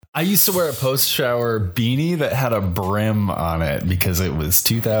I used to wear a post-shower beanie that had a brim on it because it was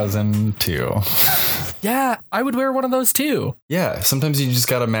 2002. Yeah, I would wear one of those too. Yeah, sometimes you just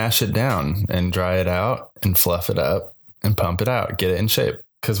got to mash it down and dry it out and fluff it up and pump it out, get it in shape.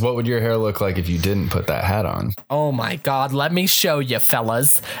 Because what would your hair look like if you didn't put that hat on? Oh my God, let me show you,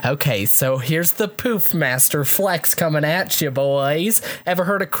 fellas. Okay, so here's the Poof Master Flex coming at you, boys. Ever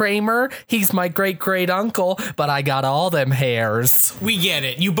heard of Kramer? He's my great uncle, but I got all them hairs. We get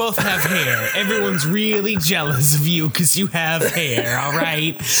it. You both have hair. Everyone's really jealous of you because you have hair, all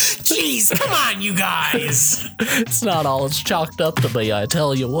right? Jeez, come on, you guys. It's not all it's chalked up to be, I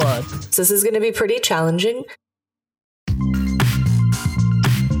tell you what. So this is going to be pretty challenging.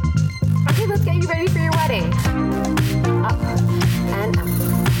 Okay, let's get you ready for your wedding. Up and up.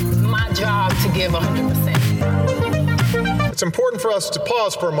 My job to give 100%. It's important for us to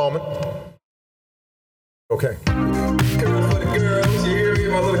pause for a moment. Okay.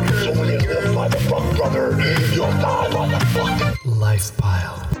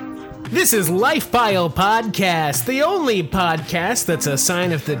 This is Lifestyle Podcast, the only podcast that's a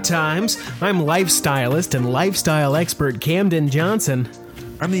sign of the times. I'm lifestylist and lifestyle expert Camden Johnson.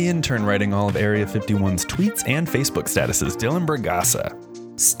 I'm the intern writing all of Area 51's tweets and Facebook statuses, Dylan Bergassa.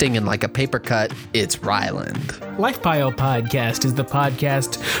 Stinging like a paper cut, it's Ryland. Lifestyle Podcast is the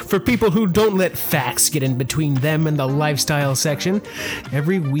podcast for people who don't let facts get in between them and the lifestyle section.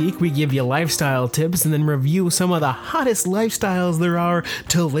 Every week we give you lifestyle tips and then review some of the hottest lifestyles there are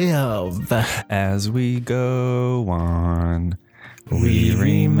to live. As we go on, we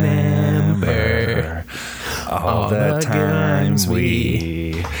remember all the times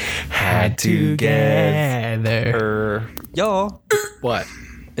we had together. Y'all, What?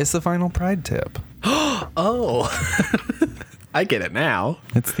 it's the final Pride tip. Oh, I get it now.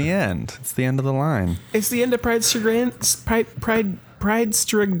 It's the end. It's the end of the line. It's the end of Pride Stragavanza.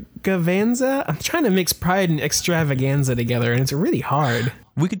 I'm trying to mix Pride and Extravaganza together, and it's really hard.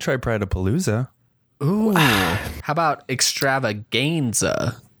 We could try Pride-a-Palooza. Ooh. How about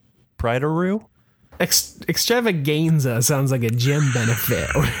Extravaganza? Pride-a-roo? Extravaganza sounds like a gym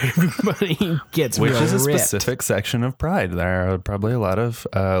benefit where everybody gets Which real is a ripped. specific section of Pride. There are probably a lot of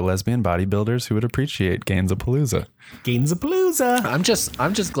lesbian bodybuilders who would appreciate Gainza-Palooza. Gainza-Palooza.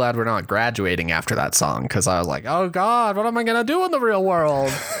 I'm just glad we're not graduating after that song, because I was like, oh God, what am I gonna do in the real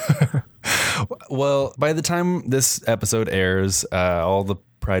world? Well, by the time this episode airs, all the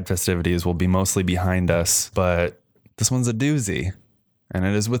Pride festivities will be mostly behind us, but this one's a doozy, and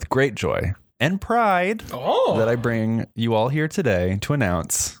it is with great joy and pride that I bring you all here today to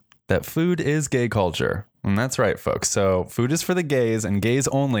announce that food is gay culture. And that's right, folks. So food is for the gays and gays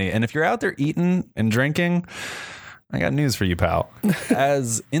only. And if you're out there eating and drinking, I got news for you, pal.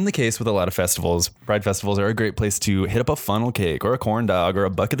 As in the case with a lot of festivals, Pride festivals are a great place to hit up a funnel cake or a corn dog or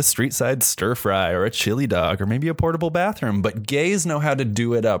a bucket of street side stir fry or a chili dog or maybe a portable bathroom. But gays know how to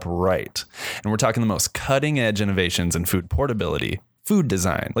do it up right. And we're talking the most cutting edge innovations in food portability, food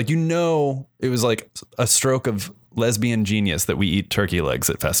design. Like, it was like a stroke of lesbian genius that we eat turkey legs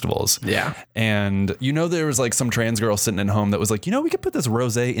at festivals. Yeah. And there was like some trans girl sitting at home that was like, we could put this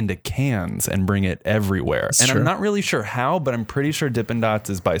rosé into cans and bring it everywhere. It's and true. I'm not really sure how, but I'm pretty sure Dippin' Dots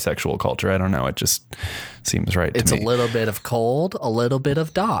is bisexual culture. I don't know. It just seems right It's to me. a little bit of cold, a little bit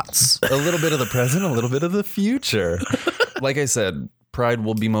of dots. A little bit of the present, a little bit of the future. Like I said, Pride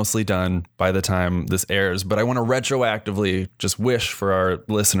will be mostly done by the time this airs, but I want to retroactively just wish for our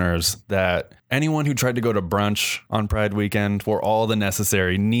listeners that anyone who tried to go to brunch on Pride weekend wore all the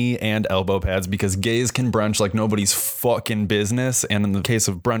necessary knee and elbow pads, because gays can brunch like nobody's fucking business. And in the case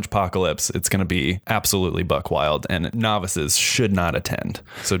of brunch apocalypse, it's going to be absolutely buck wild, and novices should not attend.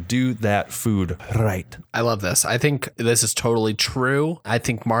 So do that food right. I love this. I think this is totally true. I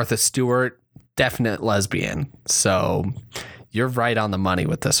think Martha Stewart, definite lesbian. So you're right on the money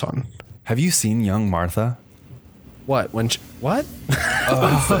with this one. Have you seen Young Martha? What? What?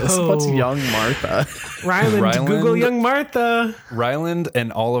 What's this? What's Young Martha? Ryland, Google Young Martha. Ryland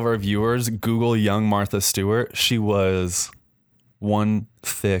and all of our viewers, Google Young Martha Stewart. She was one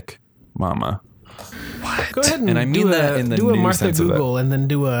thick mama. Go ahead And I mean that in the do a new Martha sense of it. Google and then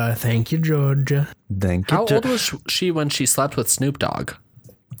do a thank you, Georgia. Thank you. How old was she when she slept with Snoop Dogg?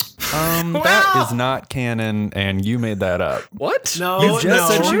 That is not canon, and you made that up. What? No, You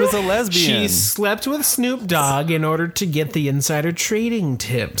just said she was a lesbian. She slept with Snoop Dogg in order to get the insider trading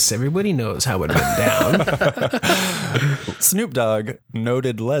tips. Everybody knows how it went down. Snoop Dogg,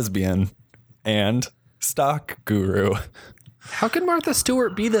 noted lesbian and stock guru. How can Martha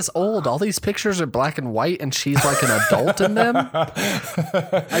Stewart be this old? All these pictures are black and white and she's like an adult in them.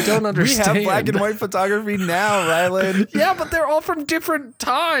 I don't understand. We have black and white photography now, Ryland. Yeah, but they're all from different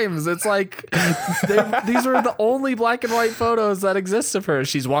times. It's like these are the only black and white photos that exist of her.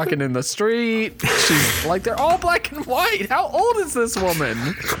 She's walking in the street. She's like, they're all black and white. How old is this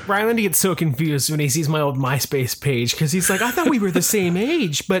woman? Ryland gets so confused when he sees my old MySpace page because he's like, I thought we were the same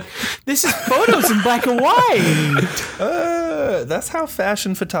age, but this is photos in black and white. That's how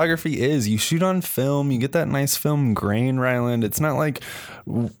fashion photography is. You shoot on film, you get that nice film grain, Ryland. It's not like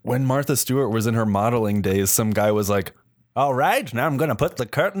when Martha Stewart was in her modeling days, some guy was like, all right, now I'm going to put the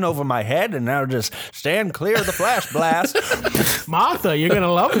curtain over my head and now just stand clear of the flash blast. Martha, you're going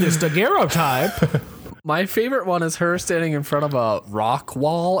to love this daguerreotype. My favorite one is her standing in front of a rock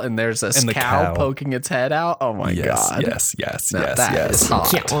wall and there's a the cow cow poking its head out. Oh my God. Yes. That is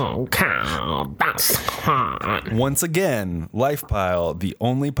hot. Once again, LifePile, the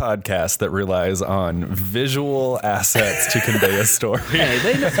only podcast that relies on visual assets to convey a story.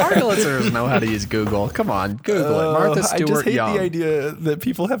 Hey, our listeners know how to use Google. Come on, Google it. Martha Stewart I just hate Young. the idea that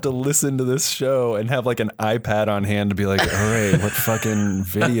people have to listen to this show and have like an iPad on hand to be like, all right, what fucking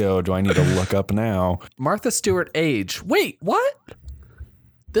video do I need to look up now? Martha Stewart age. Wait, what?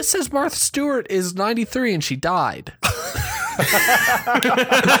 This says Martha Stewart is 93 and she died.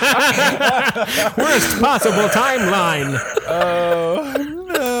 Worst possible timeline. Oh,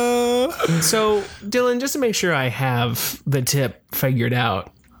 no. So, Dylan, just to make sure I have the tip figured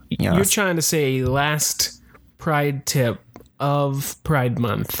out, you're trying to say last Pride tip of Pride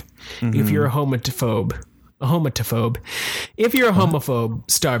Month. If you're a homophobe. If you're a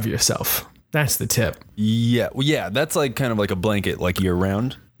homophobe, starve yourself. That's the tip. Yeah. Well, yeah, that's like kind of like a blanket, like year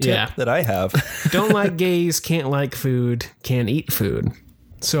round tip that I have. Don't like gays, can't like food, can't eat food.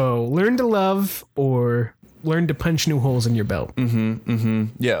 So learn to love or learn to punch new holes in your belt.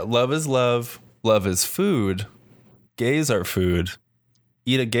 Yeah. Love is love. Love is food. Gays are food.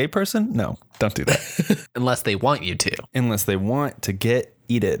 Eat a gay person? No, don't do that. Unless they want you to. Unless they want to get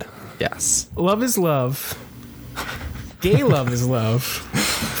eated. Yes. Love is love. Gay love is love.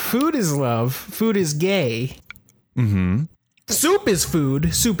 Food is love. Food is gay. Soup is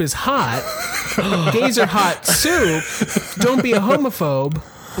food. Soup is hot. Gays are hot soup. Don't be a homophobe.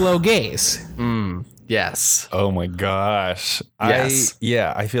 Blow gays. Yes. Oh my gosh. Yes.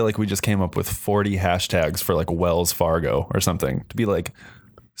 I feel like we just came up with 40 hashtags for like Wells Fargo or something to be like,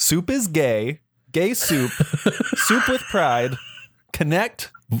 soup is gay, gay soup, soup with pride,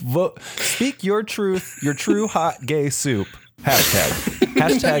 connect, vote, speak your truth, your true hot gay soup.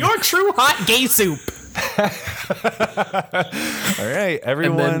 Hashtag. Your true hot gay soup. All right,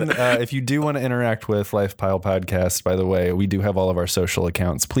 everyone. If you do want to interact with LifePile Podcast, by the way, we do have all of our social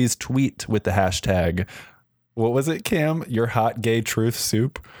accounts. Please tweet with the hashtag. What was it, Cam? Your hot gay truth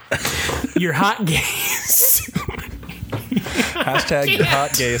soup. Your hot gay soup. Hashtag your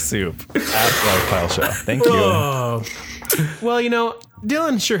hot gay soup at LifePile Show. Thank you. Oh. Well, you know,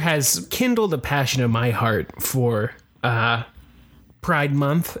 Dylan sure has kindled a passion in my heart for Pride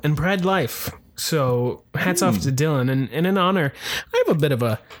Month and Pride Life. So hats off to Dylan. And in honor, I have a bit of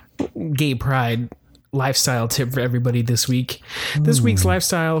a gay pride lifestyle tip for everybody this week. This week's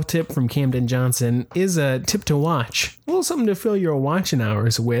lifestyle tip from Camden Johnson is a tip to watch. A little something to fill your watching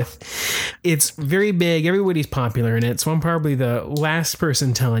hours with. It's very big. Everybody's popular in it. So I'm probably the last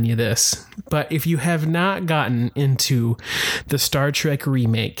person telling you this. But if you have not gotten into the Star Trek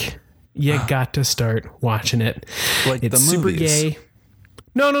remake, you got to start watching it. Like it's the super movies. gay.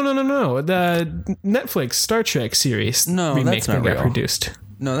 No. The Netflix Star Trek series remake that's not that got real. produced.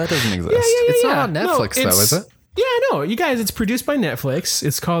 No, that doesn't exist. It's not on Netflix, though, is it? Yeah, no, you guys, it's produced by Netflix.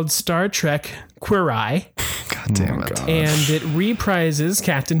 It's called Star Trek Query. God damn it. And it reprises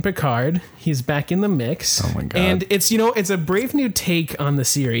Captain Picard. He's back in the mix. Oh my God. And it's, you know, it's a brave new take on the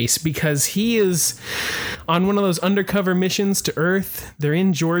series because he is on one of those undercover missions to Earth. They're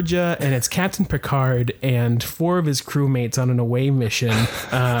in Georgia and it's Captain Picard and 4 of his crewmates on an away mission.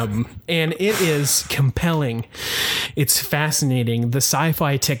 And it is compelling. It's fascinating. The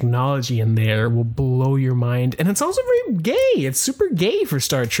sci-fi technology in there will blow your mind. And it's also very gay. It's super gay for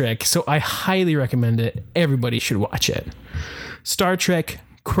Star Trek. So I highly recommend it. Everybody should watch it. Star Trek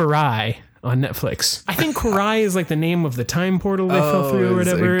Query on Netflix. I think Query is like the name of the time portal they fell through or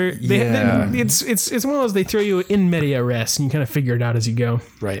whatever. It's one of those they throw you in media res and you kind of figure it out as you go.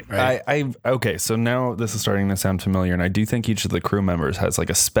 Right. Okay, so now this is starting to sound familiar, and I do think each of the crew members has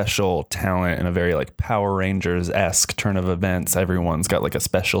like a special talent and a very like Power Rangers-esque turn of events. Everyone's got like a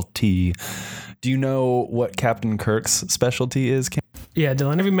specialty. Do you know what Captain Kirk's specialty is, Cam? Yeah,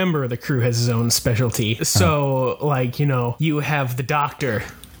 Dylan, every member of the crew has his own specialty. So, like, you know, you have the doctor,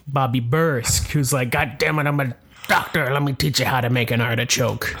 Bobby Bursk, who's like, God damn it, I'm a doctor. Let me teach you how to make an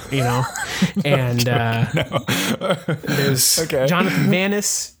artichoke, you know? And there's Jonathan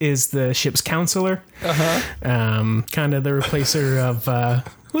Vanis is the ship's counselor. Kind of the replacer of...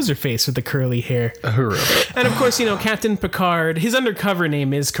 who's her face with the curly hair? Uhura. And of course, you know, Captain Picard, his undercover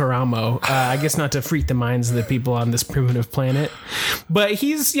name is Karamo. I guess not to freak the minds of the people on this primitive planet. But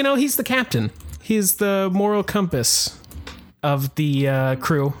he's the captain. He's the moral compass of the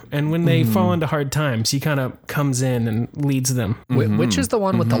crew. And when they fall into hard times, he kind of comes in and leads them. Which is the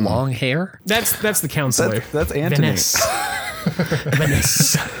one with the long hair? That's the counselor. That's Anthony.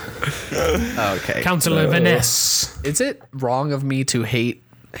 Venice. Okay. Counselor Venice. Is it wrong of me to hate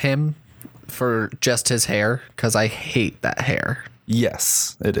him for just his hair? Because I hate that hair.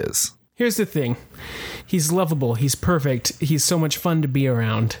 Yes, it is. Here's the thing. He's lovable. He's perfect. He's so much fun to be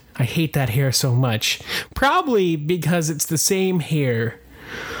around. I hate that hair so much. Probably because it's the same hair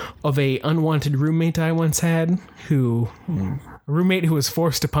of a unwanted roommate I once had, a roommate who was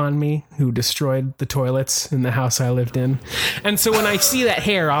forced upon me, who destroyed the toilets in the house I lived in. And so when I see that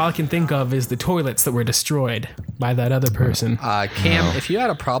hair, all I can think of is the toilets that were destroyed by that other person. Cam, if you had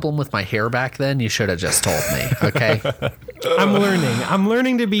a problem with my hair back then, you should have just told me, okay? I'm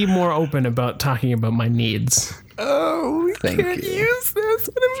learning to be more open about talking about my needs. Oh, we Thank can't you. use this.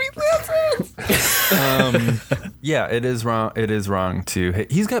 What if we listen? Yeah, it is wrong. It is wrong to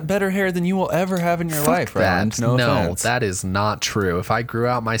hate. He's got better hair than you will ever have in your life, Roland. No offense. That is not true. If I grew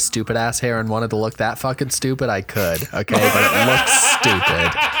out my stupid ass hair and wanted to look that fucking stupid, I could. Okay, but it looks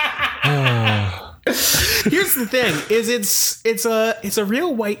stupid. Here's the thing: is it's a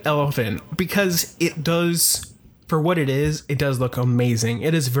real white elephant because it does. For what it does look amazing.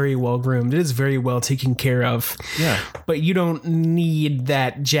 It is very well groomed. It is very well taken care of. Yeah. But you don't need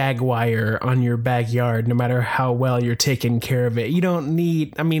that jaguar on your backyard, no matter how well you're taking care of it. You don't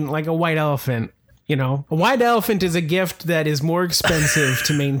need, like a white elephant, you know? A white elephant is a gift that is more expensive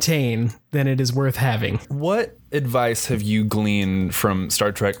to maintain than it is worth having. What advice have you gleaned from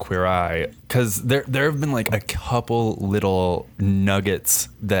Star Trek Queer Eye? Because there have been like a couple little nuggets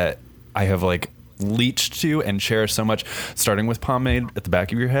that I have like leached to and cherish so much, starting with pomade at the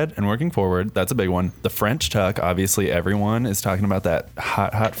back of your head and working forward. That's a big one. The French tuck, obviously everyone is talking about that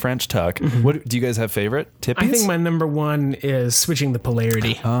hot French tuck. What do you guys have favorite tippies? I think my number one is switching the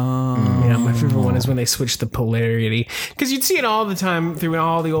polarity. Yeah, my favorite one is when they switch the polarity, because you'd see it all the time through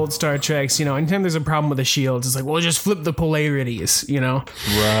all the old Star Treks. You know, anytime there's a problem with the shields, it's like, well, just flip the polarities, you know?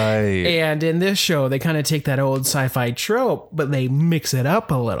 Right. And in this show, they kind of take that old sci-fi trope, but they mix it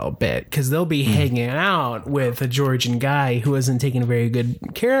up a little bit, because they'll be hanging out with a Georgian guy who isn't taking very good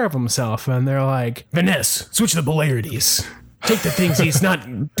care of himself, and they're like, Vanessa, switch the polarities. Take the things he's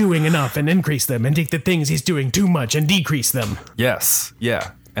not doing enough and increase them, and take the things he's doing too much and decrease them. Yes.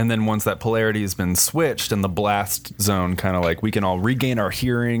 Yeah. And then once that polarity has been switched and the blast zone kind of like we can all regain our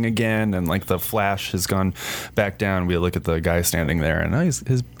hearing again, and like the flash has gone back down, we look at the guy standing there and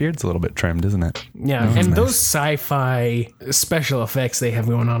his beard's a little bit trimmed, isn't it? Yeah. And nice. Those sci-fi special effects they have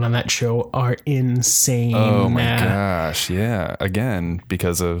going on that show are insane. Oh my gosh. Yeah. Again,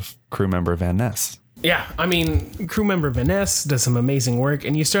 because of crew member Van Ness. Yeah, crew member Vanessa does some amazing work,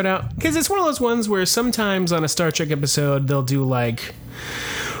 and you start out, because it's one of those ones where sometimes on a Star Trek episode, they'll do like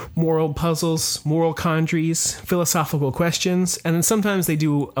moral puzzles, moral quandaries, philosophical questions, and then sometimes they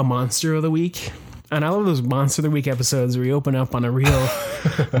do a monster of the week. And I love those monster of the week episodes where you open up on a real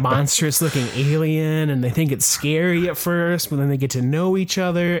monstrous looking alien and they think it's scary at first, but then they get to know each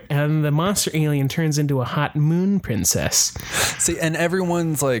other and the monster alien turns into a hot moon princess. See, and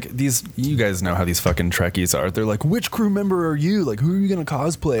everyone's like, you guys know how these fucking Trekkies are. They're like, which crew member are you? Like, who are you going to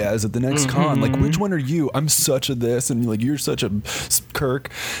cosplay as at the next con? Like, which one are you? I'm such a this, and like, you're such a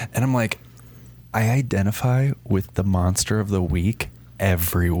Kirk. And I'm like, I identify with the monster of the week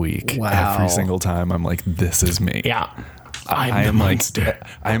every week. Wow. Every single time I'm like, this is me. Yeah. I am monster.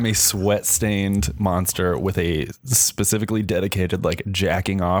 I am a sweat-stained monster with a specifically dedicated like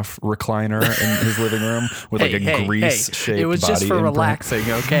jacking off recliner in his living room with like a grease-shaped body. It was just for imprint.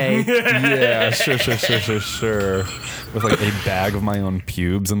 Relaxing, okay? Yeah, sure. With like a bag of my own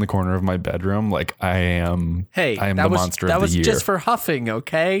pubes in the corner of my bedroom, like I am the monster of the year. That was just for huffing,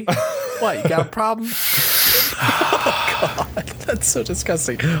 okay? What, you got a problem? Oh, God, that's so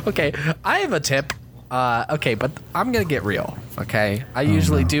disgusting. Okay, I have a tip. Okay, but I'm going to get real, okay? I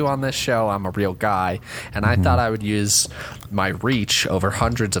usually do on this show. I'm a real guy. And I thought I would use my reach over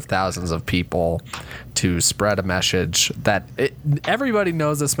hundreds of thousands of people to spread a message that everybody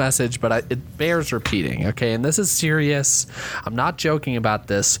knows this message, but it bears repeating, okay? And this is serious. I'm not joking about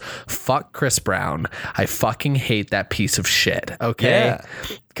this. Fuck Chris Brown. I fucking hate that piece of shit, okay? Yeah.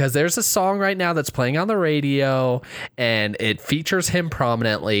 Because there's a song right now that's playing on the radio and it features him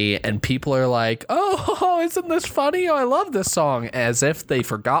prominently, and people are like, oh, isn't this funny? Oh, I love this song. As if they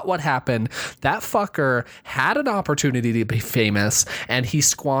forgot what happened. That fucker had an opportunity to be famous and he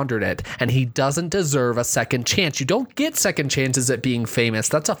squandered it, and he doesn't deserve a second chance. You don't get second chances at being famous.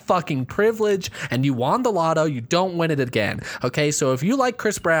 That's a fucking privilege, and you won the lotto. You don't win it again. Okay, so if you like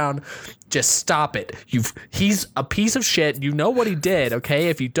Chris Brown, just stop it. He's a piece of shit. You know what he did, okay?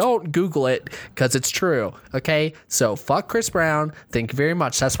 If you don't, Google it, because it's true, okay? So fuck Chris Brown. Thank you very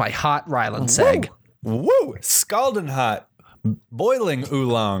much. That's my hot Ryland seg. Woo! Scalding hot. Boiling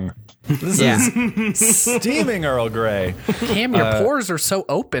oolong. This is steaming Earl Grey. Cam, your pores are so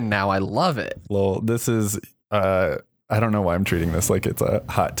open now. I love it. Well, this is... I don't know why I'm treating this like it's a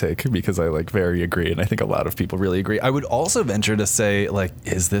hot take, because I very agree, and I think a lot of people really agree. I would also venture to say,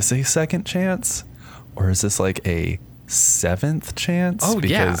 is this a second chance, or is this a seventh chance? Oh,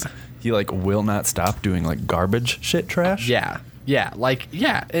 because he will not stop doing garbage shit trash.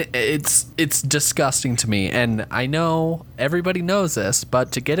 It's disgusting to me, and I know everybody knows this,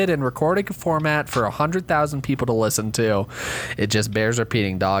 but to get it in recording format for 100,000 people to listen to, it just bears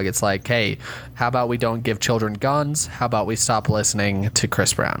repeating, dog. It's like, hey, how about we don't give children guns? How about we stop listening to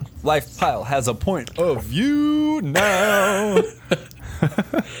Chris Brown? Lifepile has a point of view now.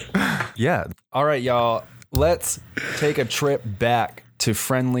 Yeah. All right, y'all. Let's take a trip back to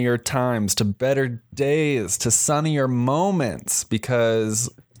friendlier times, to better days, to sunnier moments, because,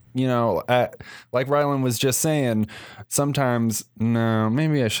 like Ryland was just saying, sometimes, no,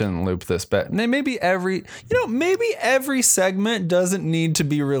 maybe I shouldn't loop this back. Maybe every segment doesn't need to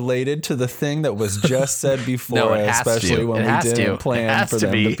be related to the thing that was just said before, No, it has especially to. when It we has didn't to. plan for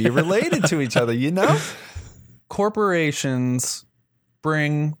them to be related to each other, Corporations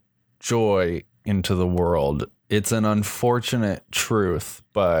bring joy into the world. It's an unfortunate truth,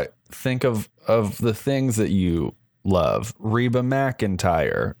 but think of the things that you love. Reba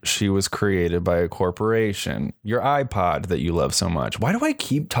McEntire, she was created by a corporation. Your iPod that you love so much. Why do I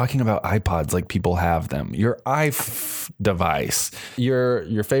keep talking about iPods like people have them? Your device,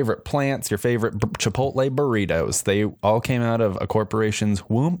 your favorite plants, your favorite Chipotle burritos, they all came out of a corporation's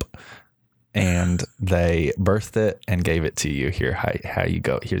womb. And they birthed it and gave it to you. Here, how you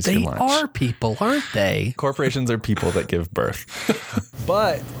go. Here's your lunch. They are people, aren't they? Corporations are people that give birth.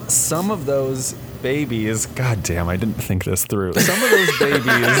 But some of those babies, God damn, I didn't think this through. Some of those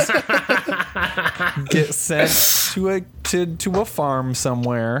babies get sent to a farm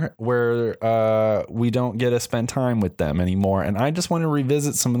somewhere where we don't get to spend time with them anymore. And I just want to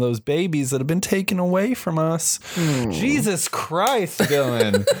revisit some of those babies that have been taken away from us. Jesus Christ,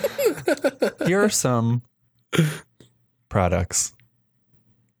 Dylan. Here are some products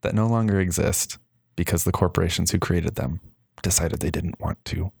that no longer exist because the corporations who created them decided they didn't want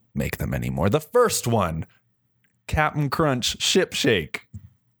to make them anymore. The first one, Cap'n Crunch Ship Shake.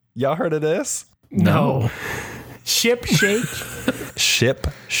 Y'all heard of this? No. Ship Shake? Ship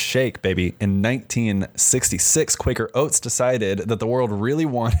Shake, baby. In 1966, Quaker Oats decided that the world really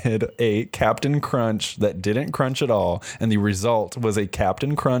wanted a Captain Crunch that didn't crunch at all, and the result was a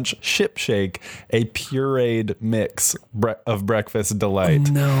Captain Crunch Ship Shake, a pureed mix of breakfast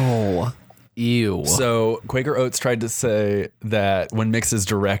delight. No. Ew. So Quaker Oats tried to say that when mixed as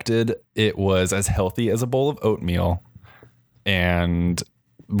directed, it was as healthy as a bowl of oatmeal, and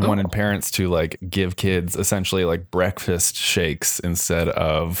wanted parents to give kids essentially breakfast shakes instead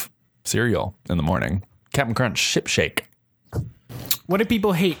of cereal in the morning. Captain Crunch Ship Shake. What do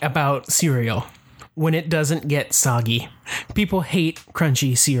people hate about cereal? When it doesn't get soggy. People hate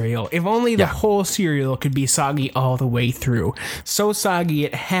crunchy cereal. If only the whole cereal could be soggy all the way through. So soggy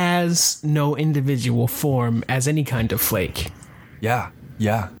it has no individual form as any kind of flake. Yeah.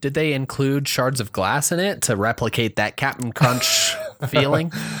 Did they include shards of glass in it to replicate that Captain Crunch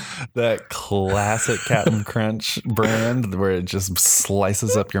feeling? That classic Captain Crunch brand where it just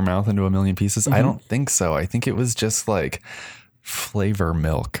slices up your mouth into a million pieces? I don't think so. I think it was just flavor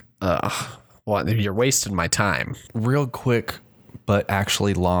milk. Ugh. Well, you're wasting my time. Real quick, but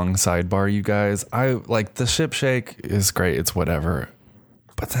actually long sidebar, you guys. I the Ship Shake is great. It's whatever.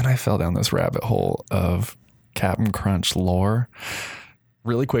 But then I fell down this rabbit hole of Captain Crunch lore.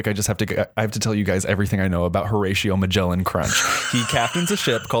 really quick, I have to tell you guys everything I know about Horatio Magellan Crunch. He captains a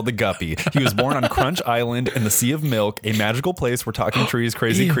ship called the Guppy. He was born on Crunch Island in the Sea of Milk, a magical place where talking trees,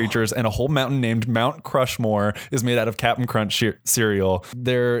 crazy creatures, and a whole mountain named Mount Crushmore is made out of Captain Crunch cereal.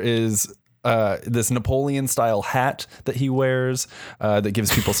 There is this Napoleon style hat that he wears that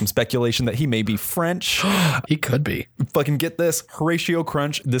gives people some speculation that he may be French. He could be. Fucking get this. Horatio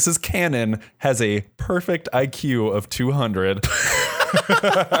Crunch, this is canon, has a perfect IQ of 200.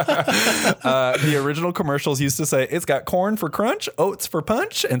 The original commercials used to say it's got corn for crunch, oats for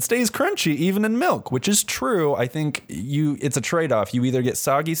punch, and stays crunchy even in milk, which is true. I think it's a trade-off. You either get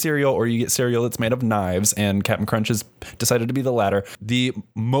soggy cereal or you get cereal that's made of knives, and Captain Crunch has decided to be the latter. The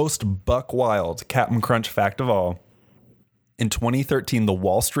most buck wild Captain Crunch fact of all: in 2013, the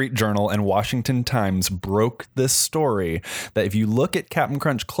Wall Street Journal and Washington Times broke this story that if you look at Captain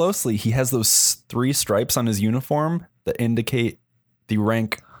Crunch closely, he has those 3 stripes on his uniform that indicate the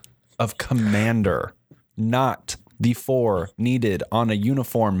rank of commander, not the 4 needed on a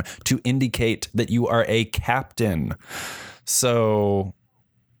uniform to indicate that you are a captain. So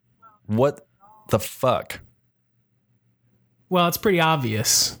what the fuck? Well, it's pretty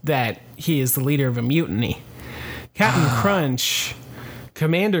obvious that he is the leader of a mutiny. Captain Crunch,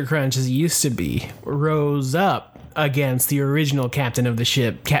 Commander Crunch as he used to be, rose up against the original captain of the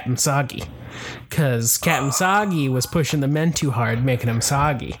ship, Captain Soggy. Because Captain Soggy was pushing the men too hard, making them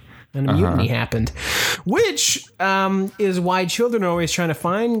soggy. And a mutiny happened. Which is why children are always trying to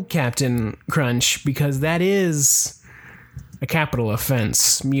find Captain Crunch, because that is a capital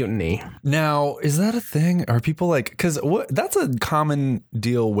offense, mutiny. Now, is that a thing? Are people like, because that's a common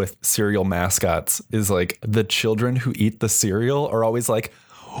deal with cereal mascots, is like the children who eat the cereal are always like,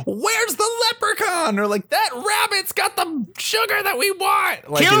 where's the leprechaun? Or like, that rabbit's got the sugar that we want.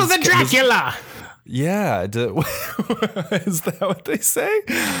 Like, Kill the Dracula! Yeah. Is that what they say?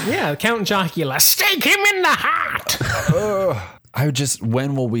 Yeah, Count Chocula. Stake him in the heart!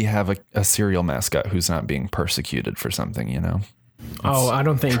 When will we have a cereal mascot who's not being persecuted for something, you know? I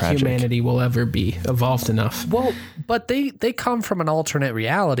don't think tragic. humanity will ever be evolved enough. Well, but they come from an alternate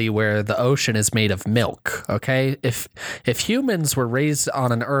reality where the ocean is made of milk, okay? If humans were raised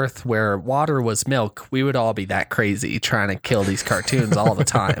on an earth where water was milk, we would all be that crazy trying to kill these cartoons all the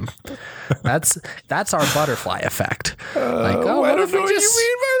time. That's our butterfly effect. Like, I don't know what you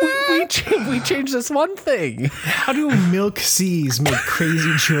mean by that. We changed this one thing. How do milk seas make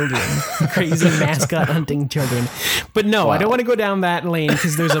crazy children? Crazy mascot hunting children. But no, I don't want to go down that lane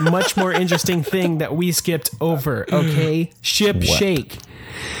because there's a much more interesting thing that we skipped over, okay? Ship Shake.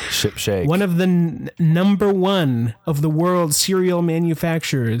 Ship Shake. One of the number one of the world's cereal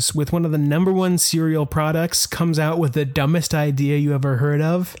manufacturers with one of the number one cereal products comes out with the dumbest idea you ever heard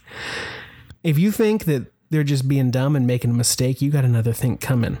of. If you think that they're just being dumb and making a mistake, you got another thing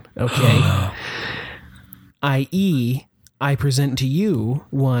coming, okay? I.e., I present to you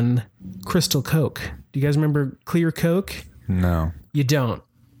one Crystal Coke. Do you guys remember Clear Coke? No. You don't.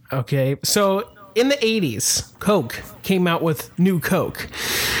 Okay. So in the 80s, Coke came out with new Coke.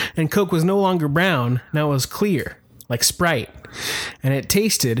 And Coke was no longer brown. Now it was clear, like Sprite. And it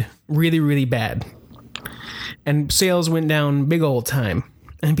tasted really, really bad. And sales went down big old time.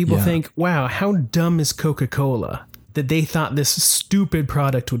 And people think, wow, how dumb is Coca-Cola that they thought this stupid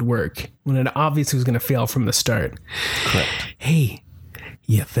product would work when it obviously was going to fail from the start. Correct. Hey,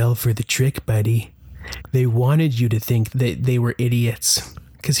 you fell for the trick, buddy. They wanted you to think that they were idiots.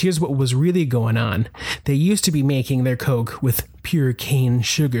 Because here's what was really going on. They used to be making their Coke with pure cane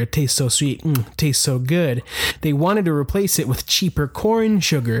sugar. Tastes so sweet. Tastes so good. They wanted to replace it with cheaper corn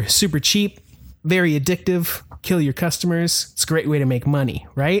sugar. Super cheap. Very addictive. Kill your customers. It's a great way to make money,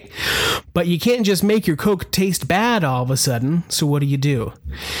 right? But you can't just make your Coke taste bad all of a sudden. So what do?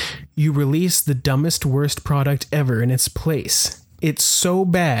 You release the dumbest, worst product ever in its place. It's so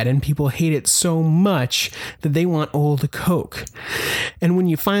bad and people hate it so much that they want old Coke. And when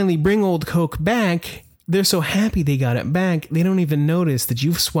you finally bring old Coke back, they're so happy they got it back, they don't even notice that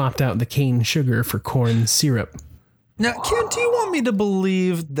you've swapped out the cane sugar for corn syrup. Now, Kent, do you want me to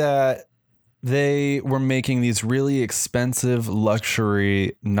believe that they were making these really expensive,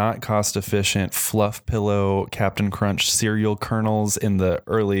 luxury, not cost-efficient fluff pillow Captain Crunch cereal kernels in the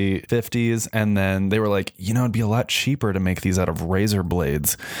early 50s, and then they were like, it'd be a lot cheaper to make these out of razor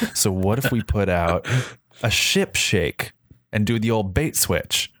blades. So what if we put out a Ship Shake and do the old bait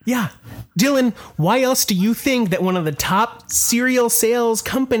switch? Yeah. Dylan, why else do you think that one of the top cereal sales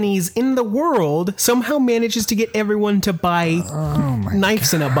companies in the world somehow manages to get everyone to buy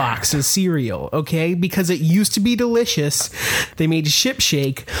knives in a box of cereal, okay? Because it used to be delicious. They made Ship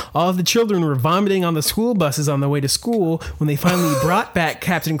Shake. All of the children were vomiting on the school buses on the way to school. When they finally brought back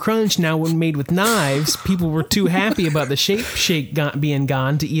Captain Crunch, now when made with knives, people were too happy about the Ship Shake being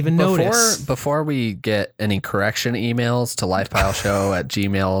gone to even notice. Before we get any correction emails to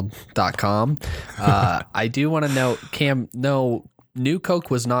lifepileshow@gmail.com, I do want to note, Cam, no, New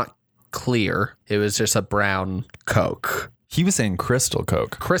Coke was not clear. It was just a brown Coke. He was saying Crystal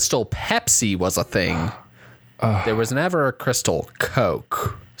Coke. Crystal Pepsi was a thing. There was never a Crystal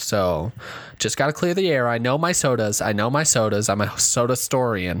Coke. So just got to clear the air. I know my sodas. I'm a soda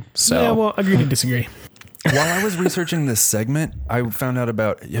historian. So Yeah, well, agree to disagree. While I was researching this segment, I found out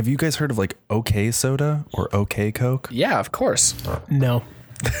about, have you guys heard of like OK Soda or OK Coke? yeah, of course. No.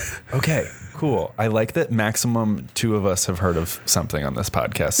 Okay, cool. I like that maximum 2 of us have heard of something on this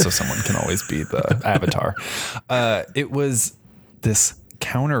podcast, so someone can always be the avatar. It was this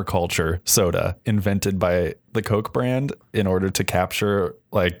counterculture soda invented by the Coke brand in order to capture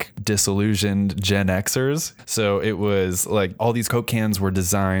like disillusioned Gen Xers. So it was like all these Coke cans were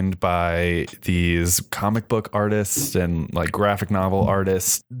designed by these comic book artists and like graphic novel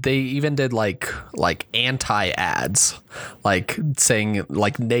artists. They even did like anti-ads, like saying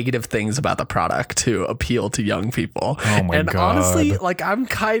like negative things about the product to appeal to young people. Oh my and God. honestly, like I'm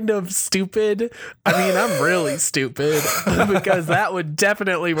kind of stupid. I mean, I'm really stupid because that would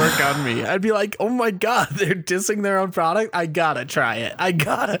definitely work on me. I'd be like, oh my God, they're dissing their own product. I gotta try it. I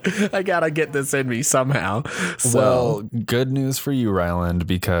gotta get this in me somehow. So Well, good news for you, Ryland,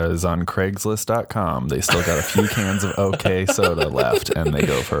 because on Craigslist.com, they still got a few cans of OK Soda left, and they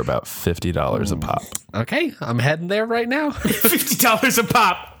go for about $50 a pop. okay, I'm heading there right now. $50 a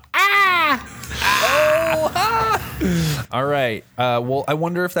pop. All right. Well, I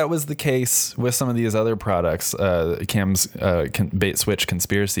wonder if that was the case with some of these other products. Cam's bait switch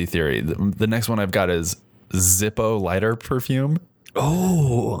conspiracy theory. The next one I've got is Zippo lighter perfume.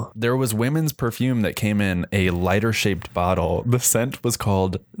 Oh, There was women's perfume that came in a lighter shaped bottle. The scent was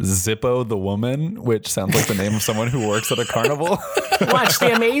called Zippo the Woman, which sounds like the name of someone who works at a carnival. Watch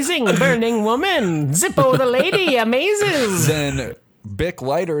the amazing burning woman. Zippo the lady amazes. Then Bic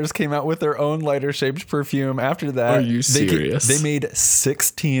lighters came out with their own lighter shaped perfume after that. Are you serious? They made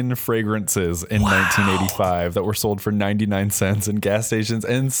 16 fragrances in 1985 that were sold for 99 cents in gas stations,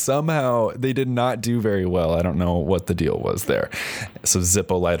 and somehow they did not do very well. I don't know what the deal was there. So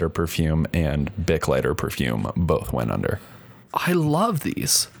Zippo lighter perfume and Bic lighter perfume both went under. I love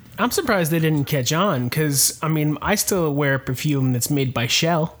these. I'm surprised they didn't catch on because, I mean, I still wear perfume that's made by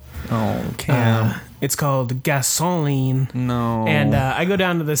Shell. Oh, Cam. It's called gasoline. No. And I go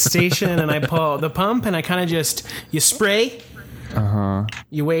down to the station and I pull the pump and I kind of just, you spray,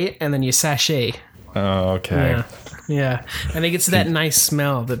 you wait, and then you sachet. Oh, okay. Yeah. And it gets that nice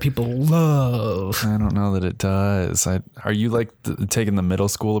smell that people love. I don't know that it does. Are you like taking the middle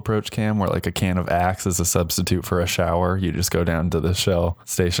school approach, Cam, where like a can of Axe is a substitute for a shower? You just go down to the Shell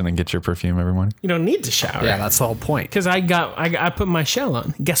station and get your perfume every morning? You don't need to shower. Yeah, that's the whole point. Because I put my Shell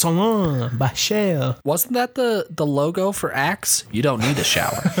on. Gasoline by Shell. Wasn't that the logo for Axe? You don't need a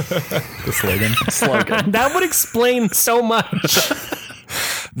shower. The slogan. That would explain so much.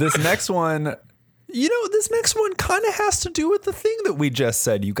 This next one kind of has to do with the thing that we just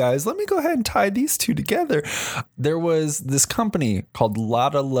said, you guys. Let me go ahead and tie these two together. There was this company called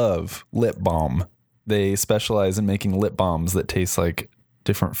Lotta Love Lip Balm. They specialize in making lip balms that taste like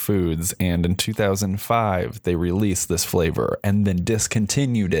different foods. And in 2005, they released this flavor and then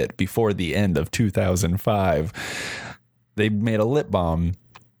discontinued it before the end of 2005. They made a lip balm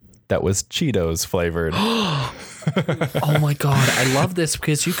that was Cheetos flavored. Oh my God, I love this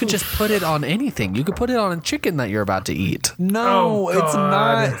because you could just put it on anything. You could put it on a chicken that you're about to eat. No, it's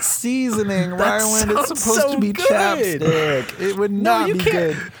not seasoning, Ryland. It's sounds supposed so to be good. chapstick. It would not you be can't.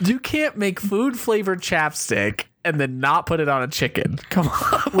 good. You can't make food flavored chapstick and then not put it on a chicken. Come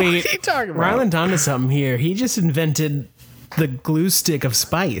on. Wait, what are you talking about? Ryland onto something here. He just invented the glue stick of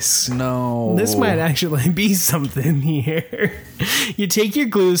spice. No. This might actually be something here. You take your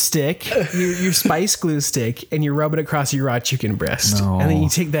glue stick, your spice glue stick, and you rub it across your raw chicken breast. No. And then you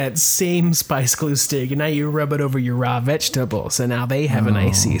take that same spice glue stick and now you rub it over your raw vegetables. And now they have a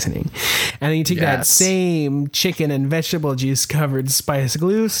nice seasoning. And then you take that same chicken and vegetable juice covered spice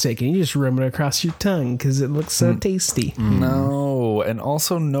glue stick and you just rub it across your tongue because it looks so tasty. No. Oh, and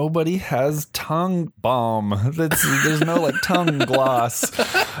also nobody has tongue balm. There's no like tongue gloss.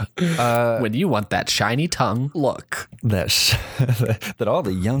 When you want that shiny tongue look. That all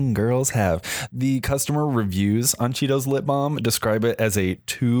the young girls have. The customer reviews on Cheetos lip balm describe it as a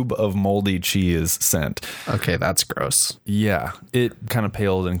tube of moldy cheese scent. Okay, that's gross. Yeah, it kind of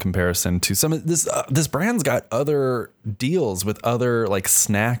paled in comparison to some of this. This brand's got other deals with other like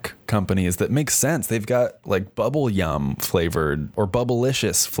snack companies that make sense. They've got like Bubble Yum flavored or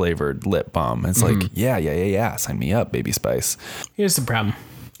Bubblicious flavored lip balm. It's like, yeah. Sign me up, Baby Spice. Here's the problem,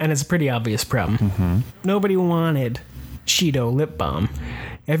 and it's a pretty obvious problem. Nobody wanted Cheeto lip balm.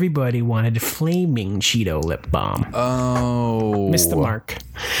 Everybody wanted flaming Cheeto lip balm. Oh, Missed the mark.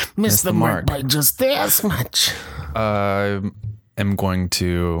 Missed the mark by just this much. I am going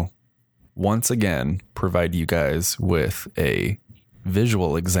to once again provide you guys with a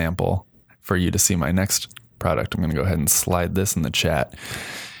visual example for you to see my next product. I'm going to go ahead and slide this in the chat.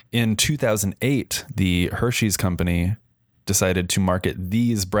 In 2008, the Hershey's company decided to market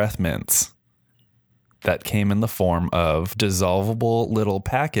these breath mints that came in the form of dissolvable little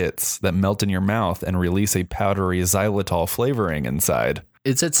packets that melt in your mouth and release a powdery xylitol flavoring inside.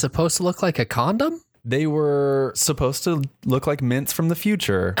 Is it supposed to look like a condom? They were supposed to look like mints from the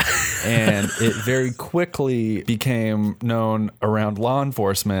future, and it very quickly became known around law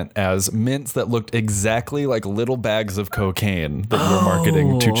enforcement as mints that looked exactly like little bags of cocaine that you were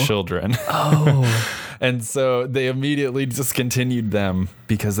marketing to children. And so they immediately discontinued them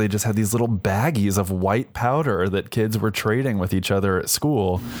because they just had these little baggies of white powder that kids were trading with each other at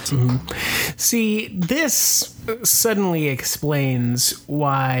school. See, this suddenly explains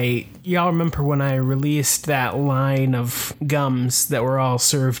why y'all remember when I released that line of gums that were all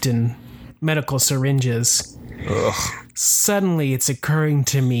served in medical syringes. Suddenly it's occurring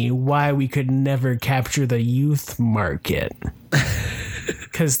to me why we could never capture the youth market.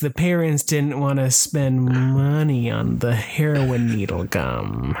 Because the parents didn't want to spend money on the heroin needle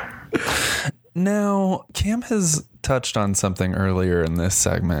gum. Now, Cam has touched on something earlier in this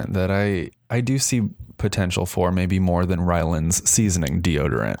segment that I do see potential for, maybe more than Ryland's seasoning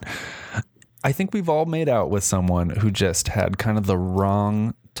deodorant. I think we've all made out with someone who just had kind of the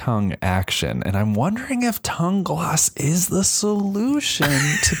wrong tongue action, and I'm wondering if tongue gloss is the solution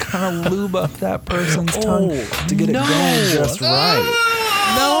to kind of lube up that person's tongue to get it going just right.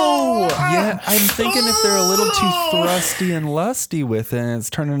 No! Yeah, I'm thinking if they're a little too thrusty and lusty with it, and it's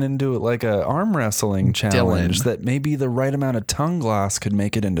turning into like a arm wrestling challenge, that maybe the right amount of tongue gloss could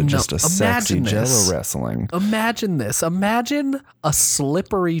make it into just a sexy Jello wrestling. Imagine this. Imagine a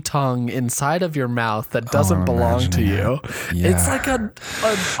slippery tongue inside of your mouth that doesn't belong to you. Yeah. It's like an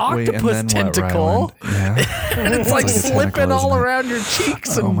octopus tentacle. Yeah. And it's like slipping all around your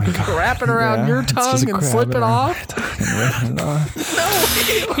cheeks and wrapping around your tongue and slipping off.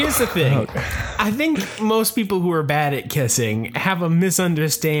 Here's the thing. I think most people who are bad at kissing have a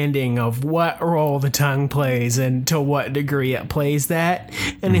misunderstanding of what role the tongue plays and to what degree it plays that.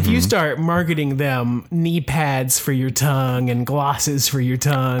 And if you start marketing them knee pads for your tongue and glosses for your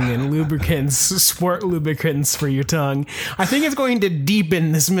tongue and lubricants, sport lubricants for your tongue, I think it's going to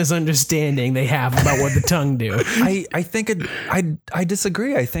deepen this misunderstanding they have about what the tongue do. I think I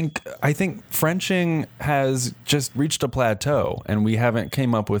disagree. I think Frenching has just reached a plateau, and we haven't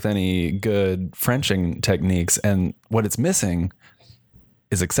came up with any good Frenching techniques, and what it's missing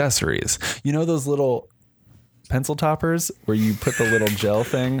is accessories. You know those little pencil toppers where you put the little gel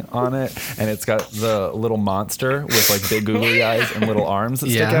thing on it, and it's got the little monster with like big googly eyes and little arms that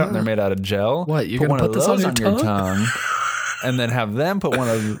stick out, and they're made out of gel. What, you're gonna put this on your tongue? And then have them put one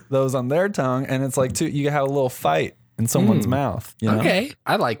of those on their tongue, and it's like you have a little fight in someone's mouth. You know? Okay,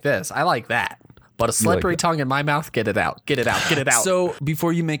 I like this. I like that. But a slippery tongue in my mouth, get it out. Get it out. Get it out. So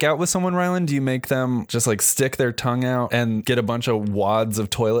before you make out with someone, Ryland, do you make them just like stick their tongue out and get a bunch of wads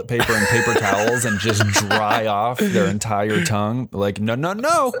of toilet paper and paper towels and just dry off their entire tongue? Like, no.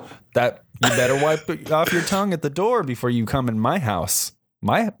 That you better wipe off your tongue at the door before you come in my house.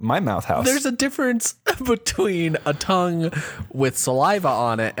 My mouth house. There's a difference between a tongue with saliva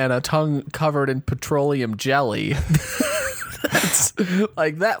on it and a tongue covered in petroleum jelly. That's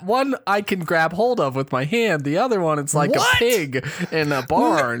like that one I can grab hold of with my hand. The other one, it's like a pig in a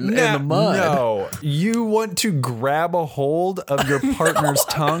barn in the mud. No, you want to grab a hold of your partner's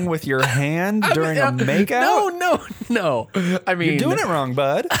tongue with your hand during a makeout? No. I mean, you're doing it wrong,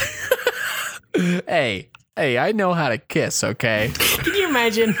 bud. Hey, I know how to kiss, okay? Can you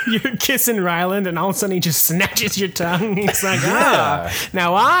imagine you're kissing Ryland and all of a sudden he just snatches your tongue? He's like,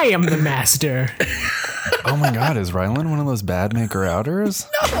 now I am the master. Oh my God, is Rylan one of those bad maker outers?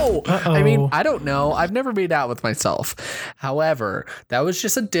 No. I mean, I don't know. I've never made out with myself. However, that was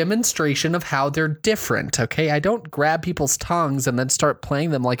just a demonstration of how they're different. Okay. I don't grab people's tongues and then start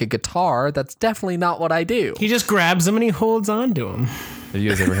playing them like a guitar. That's definitely not what I do. He just grabs them and he holds on to them. Have you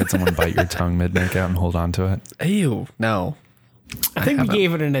guys ever had someone bite your tongue mid make out and hold on to it? Ew. No. I think we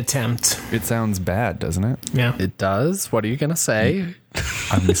gave it an attempt. It sounds bad, doesn't it? Yeah. It does. What are you going to say?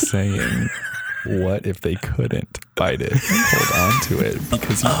 I'm saying, what if they couldn't bite it and hold on to it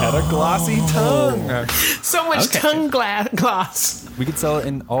because he had a glossy tongue? So much tongue gloss. We could sell it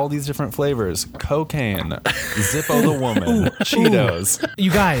in all these different flavors. Cocaine, Zippo the Woman, Cheetos.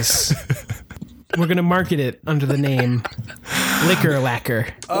 You guys, we're going to market it under the name Liquor Lacquer.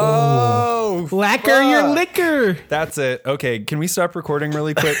 Oh, Lacquer your liquor. That's it. Okay, can we stop recording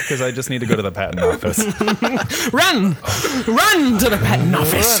really quick? Because I just need to go to the patent office. Run to the patent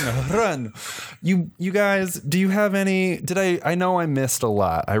office. Run. You guys, do you have any, I know I missed a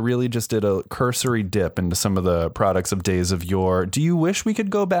lot. I really just did a cursory dip into some of the products of days of yore. Do you wish we could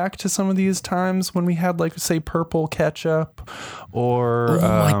go back to some of these times when we had, like, say, purple ketchup or...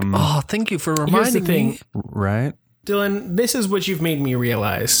 thank you for Here's the reminding thing, me. Right? Dylan, this is what you've made me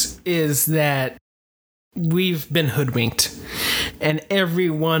realize, is that we've been hoodwinked. And every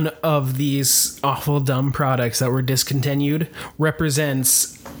one of these awful dumb products that were discontinued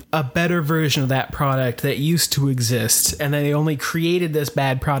represents a better version of that product that used to exist. And they only created this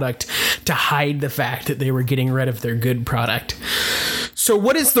bad product to hide the fact that they were getting rid of their good product. So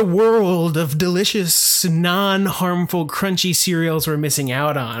what is the world of delicious, non-harmful, crunchy cereals we're missing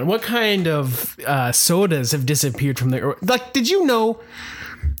out on? What kind of sodas have disappeared from the... Like, did you know...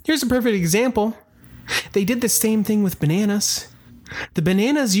 Here's a perfect example. They did the same thing with bananas. The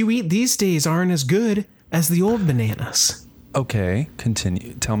bananas you eat these days aren't as good as the old bananas. Okay,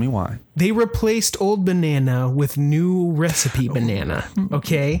 continue. Tell me why. They replaced old banana with new recipe banana.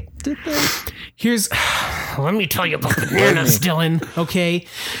 Okay? Did they? Here's... Let me tell you about bananas, Dylan. Okay?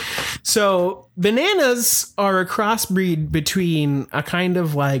 So, bananas are a crossbreed between a kind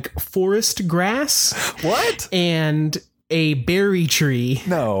of like forest grass. What? And a berry tree.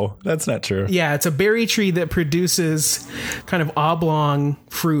 No, that's not true. Yeah, it's a berry tree that produces kind of oblong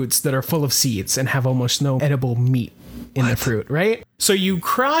fruits that are full of seeds and have almost no edible meat in the fruit, right? So you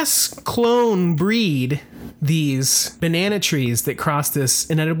cross-clone breed these banana trees that cross this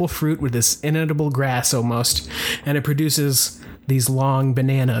inedible fruit with this inedible grass almost, and it produces these long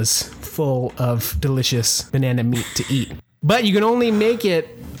bananas full of delicious banana meat to eat. But you can only make it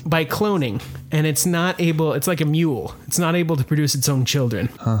by cloning, and it's like a mule. It's not able to produce its own children.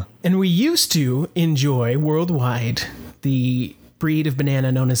 Huh. And we used to enjoy worldwide the breed of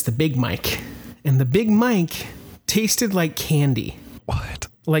banana known as the Big Mike. And the Big Mike tasted like candy. What?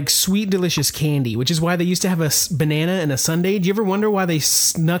 Like sweet, delicious candy, which is why they used to have a banana and a sundae. Do you ever wonder why they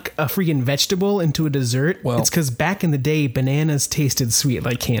snuck a freaking vegetable into a dessert? Well, it's because back in the day, bananas tasted sweet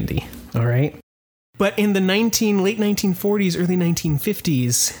like candy. All right? But in the late 1940s, early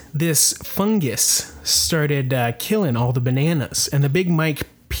 1950s, this fungus started killing all the bananas, and the Big Mike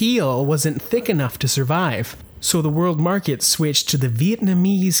peel wasn't thick enough to survive. So the world market switched to the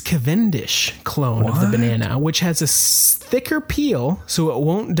Vietnamese Cavendish clone of the banana, which has a thicker peel so it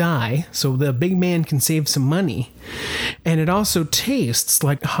won't die, so the big man can save some money. And it also tastes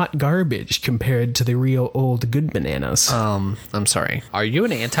like hot garbage compared to the real old good bananas. I'm sorry. Are you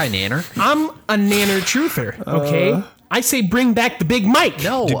an anti-nanner? I'm a nanner truther, okay? I say bring back the Big Mike.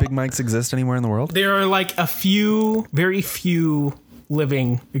 No. Do Big Mikes exist anywhere in the world? There are like very few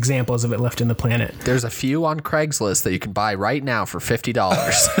living examples of it left in the planet. There's a few on Craigslist that you can buy right now for $50.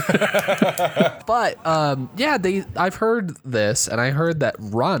 But I've heard this, and I heard that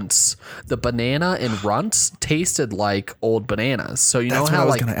Runts, the banana in Runts, tasted like old bananas. So you know how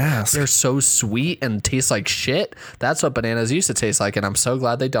like they're so sweet and taste like shit? That's what bananas used to taste like, and I'm so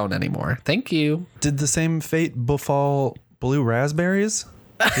glad they don't anymore. Thank you. Did the same fate befall blue raspberries?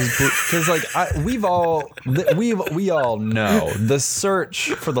 Because we all know the search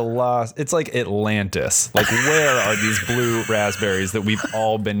for the lost. It's like Atlantis. Like, where are these blue raspberries that we've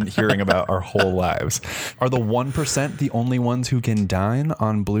all been hearing about our whole lives? Are the 1% the only ones who can dine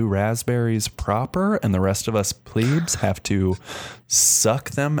on blue raspberries proper, and the rest of us plebes have to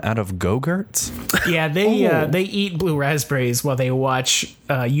suck them out of Go-Gurts? Yeah, they eat blue raspberries while they watch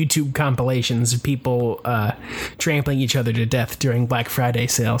YouTube compilations of people trampling each other to death during Black Friday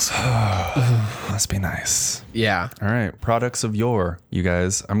sales. Must be nice. Yeah. All right, products of yore, you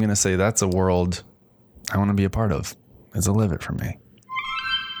guys. I'm gonna say that's a world I want to be a part of. It's a live it for me.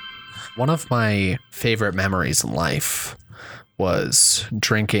 One of my favorite memories in life was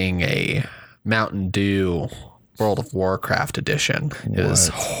drinking a Mountain Dew World of Warcraft edition. It was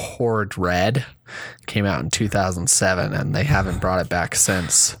Horde Red. Came out in 2007, and they haven't brought it back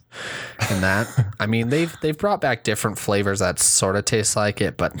since. And that, I mean, they've brought back different flavors that sort of taste like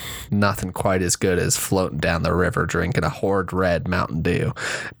it, but nothing quite as good as floating down the river drinking a Horde Red Mountain Dew.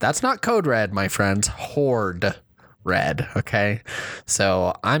 That's not Code Red, my friends. Horde Red. Okay,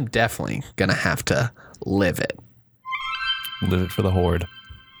 so I'm definitely gonna have to live it. Live it for the Horde.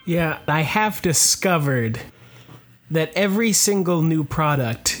 Yeah, I have discovered that every single new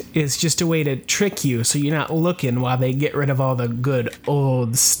product is just a way to trick you so you're not looking while they get rid of all the good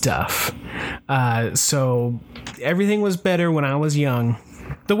old stuff. So everything was better when I was young.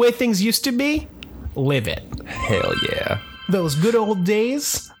 The way things used to be, live it. Hell yeah. Those good old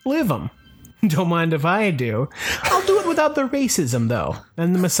days, live them. Don't mind if I do. I'll do it without the racism, though,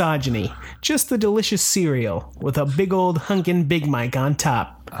 and the misogyny. Just the delicious cereal with a big old hunkin' Big Mike on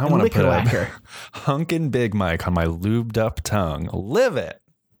top. I want to put lacquer. a hunkin' Big Mike on my lubed up tongue. Live it.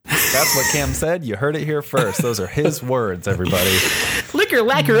 That's what Cam said. You heard it here first. Those are his words, everybody. Liquor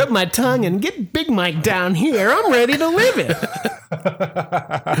lacquer up my tongue and get Big Mike down here. I'm ready to live it.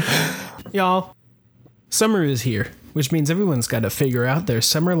 Y'all, summer is here, which means everyone's got to figure out their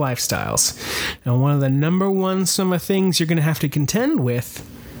summer lifestyles. And one of the number one summer things you're going to have to contend with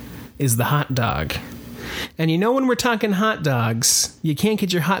is the hot dog. And you know, when we're talking hot dogs, you can't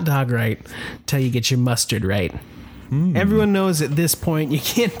get your hot dog right till you get your mustard right. Everyone knows at this point you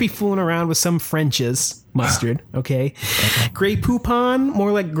can't be fooling around with some French's mustard, okay? Grey poop on,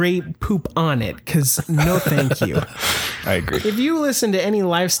 more like grey poop on it, because no thank you. I agree. If you listen to any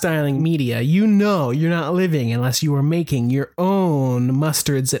lifestyling media, you know you're not living unless you are making your own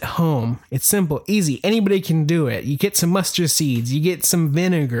mustards at home. It's simple, easy. Anybody can do it. You get some mustard seeds, you get some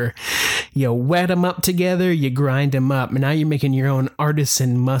vinegar, you wet them up together, you grind them up, and now you're making your own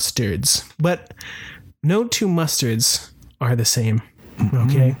artisan mustards. But no two mustards are the same,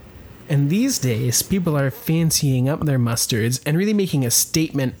 okay? And these days, people are fancying up their mustards and really making a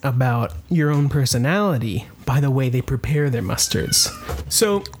statement about your own personality by the way they prepare their mustards.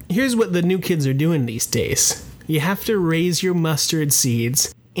 So here's what the new kids are doing these days. You have to raise your mustard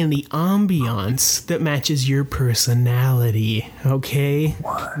seeds in the ambiance that matches your personality, okay?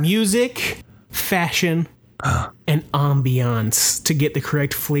 Music, fashion, and ambiance to get the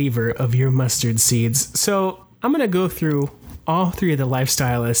correct flavor of your mustard seeds. So I'm going to go through all three of the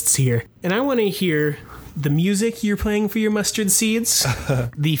lifestylists here, and I want to hear the music you're playing for your mustard seeds,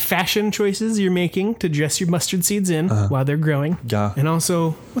 the fashion choices you're making to dress your mustard seeds in while they're growing, and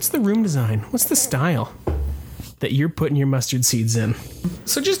also, what's the room design? What's the style that you're putting your mustard seeds in?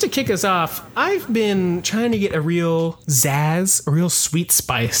 So just to kick us off, I've been trying to get a real zazz, a real sweet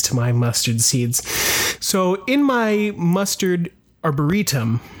spice to my mustard seeds. So in my mustard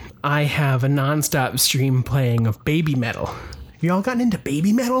arboretum, I have a nonstop stream playing of baby metal. Y'all gotten into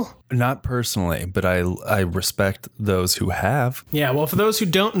baby metal? Not personally, but I respect those who have. Yeah, well, for those who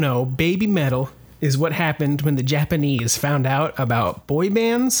don't know, baby metal is what happened when the Japanese found out about boy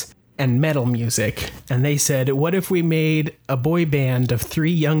bands and metal music. And they said, what if we made a boy band of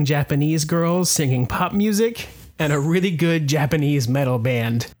 3 young Japanese girls singing pop music and a really good Japanese metal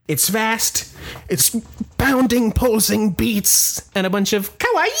band? It's fast, it's bounding, pulsing beats, and a bunch of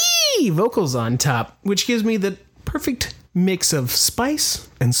kawaii vocals on top, which gives me the perfect mix of spice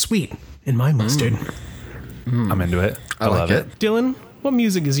and sweet in my mustard. I'm into it. I love it. Dylan, what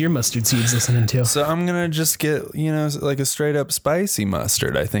music is your mustard seeds listening to? So I'm going to just get, like a straight up spicy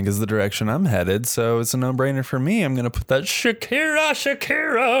mustard, I think is the direction I'm headed. So it's a no brainer for me. I'm going to put that Shakira.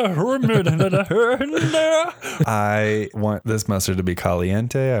 I want this mustard to be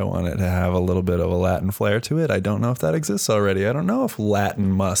caliente. I want it to have a little bit of a Latin flair to it. I don't know if that exists already. I don't know if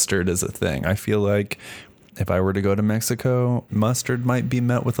Latin mustard is a thing. I feel like if I were to go to Mexico, mustard might be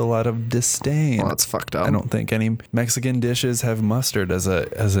met with a lot of disdain. Well, that's fucked up. I don't think any Mexican dishes have mustard as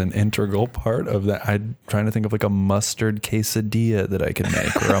an integral part of that. I'm trying to think of like a mustard quesadilla that I could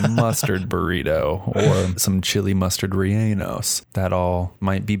make, or a mustard burrito, or some chili mustard rellenos. That all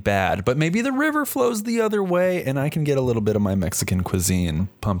might be bad, but maybe the river flows the other way, and I can get a little bit of my Mexican cuisine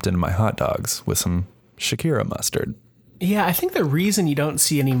pumped into my hot dogs with some Shakira mustard. Yeah, I think the reason you don't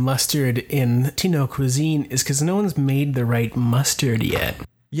see any mustard in Latino cuisine is because no one's made the right mustard yet.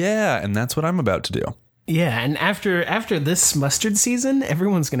 Yeah, and that's what I'm about to do. Yeah, and after this mustard season,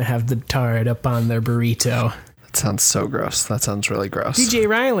 everyone's going to have the tart up on their burrito. That sounds so gross. That sounds really gross. DJ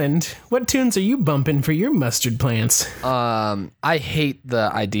Ryland, what tunes are you bumping for your mustard plants? I hate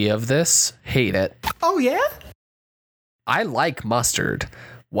the idea of this. Hate it. Oh, yeah? I like mustard,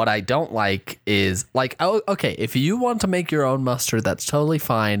 What I don't like is like, oh, okay, if you want to make your own mustard, that's totally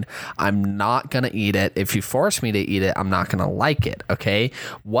fine. I'm not going to eat it. If you force me to eat it, I'm not going to like it. Okay.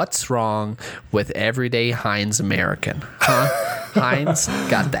 What's wrong with everyday Heinz American? Huh? Heinz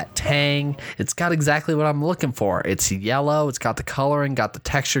got that tang. It's got exactly what I'm looking for. It's yellow. It's got the coloring, got the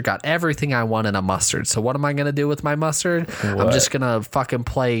texture, got everything I want in a mustard. So what am I going to do with my mustard? I'm just going to fucking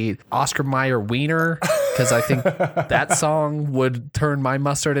play Oscar Mayer Wiener because I think that song would turn my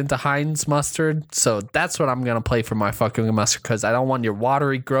mustard into Heinz mustard. So that's what I'm going to play for my fucking mustard because I don't want your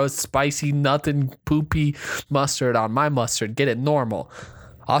watery, gross, spicy, nothing, poopy mustard on my mustard. Get it normal.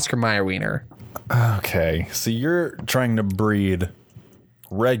 Oscar Mayer Wiener. Okay, so you're trying to breed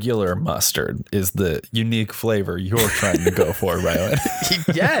regular mustard is the unique flavor you're trying to go for, Rylan.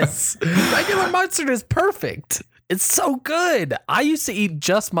 Yes. Regular mustard is perfect. It's so good. I used to eat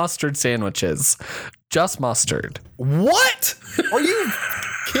just mustard sandwiches. Just mustard. What? Are you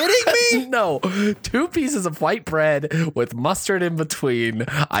kidding me? No. 2 pieces of white bread with mustard in between.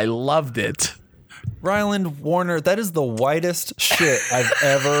 I loved it. Ryland Warner, that is the whitest shit I've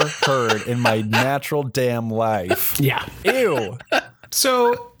ever heard in my natural damn life. Yeah. Ew.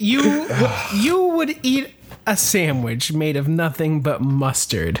 So you would eat a sandwich made of nothing but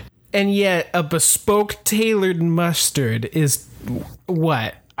mustard, and yet a bespoke tailored mustard is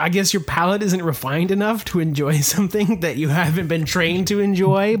what? I guess your palate isn't refined enough to enjoy something that you haven't been trained to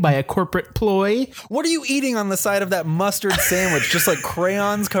enjoy by a corporate ploy. What are you eating on the side of that mustard sandwich? Just like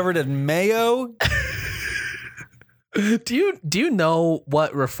crayons covered in mayo? Do you know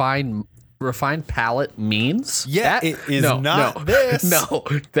what refined palate means? Yeah, it is not this. No,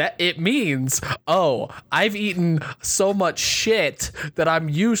 that it means, oh, I've eaten so much shit that I'm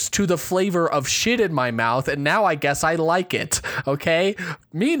used to the flavor of shit in my mouth, and now I guess I like it. Okay.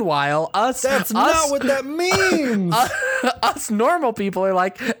 Meanwhile, That's not what that means. Us normal people are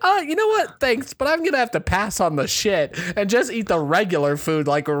like, you know what? Thanks, but I'm gonna have to pass on the shit and just eat the regular food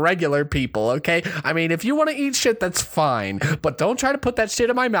like regular people. Okay. I mean, if you want to eat shit, that's fine, but don't try to put that shit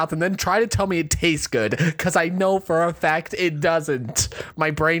in my mouth and then try to tell me it tastes good, because I know for a fact it doesn't.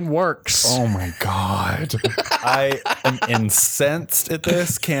 My brain works. Oh my God. I am incensed at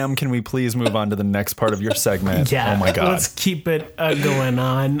this. Cam, can we please move on to the next part of your segment? Yeah. Oh my God. Let's keep it going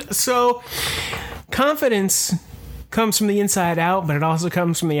on. So, confidence comes from the inside out, but it also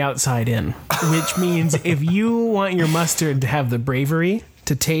comes from the outside in, which means if you want your mustard to have the bravery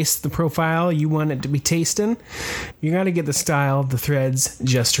to taste the profile you want it to be tasting, you got to get the style, the threads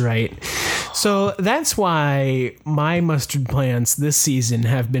just right. So that's why my mustard plants this season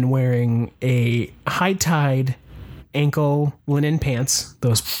have been wearing a high-tide ankle linen pants,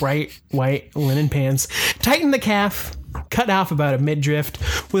 those bright white linen pants, tighten the calf, cut off about a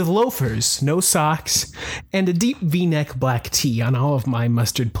midriff, with loafers, no socks, and a deep V-neck black tee on all of my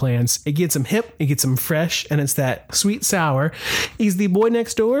mustard plants. It gets them hip, it gets them fresh, and it's that sweet sour. Is the boy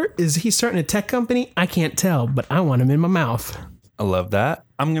next door? Is he starting a tech company? I can't tell, but I want him in my mouth. I love that.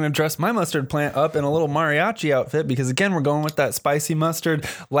 I'm going to dress my mustard plant up in a little mariachi outfit because, again, we're going with that spicy mustard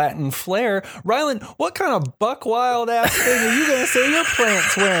Latin flair. Rylan, what kind of buck wild ass thing are you going to say your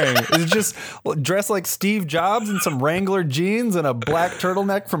plant's wearing? Is it just dressed like Steve Jobs in some Wrangler jeans and a black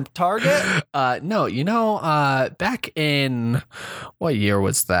turtleneck from Target? No, back in, what year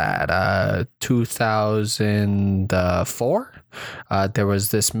was that? 2004? There was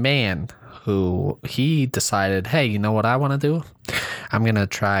this man who he decided, hey, you know what I want to do? I'm going to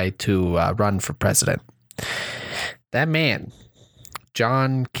try to run for president. That man,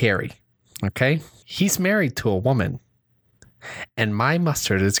 John Kerry, okay? He's married to a woman. And my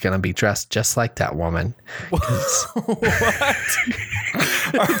mustard is going to be dressed just like that woman. What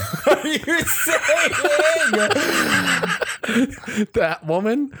are you saying? That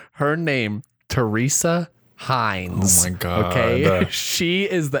woman, her name, Teresa Heinz. Oh my God. Okay. She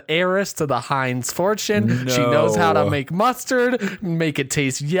is the heiress to the Heinz fortune. No. She knows how to make mustard, make it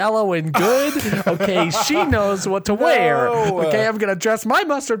taste yellow and good. Okay. She knows what to wear. Okay. I'm going to dress my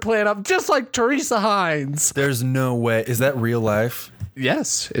mustard plant up just like Teresa Heinz. There's no way. Is that real life?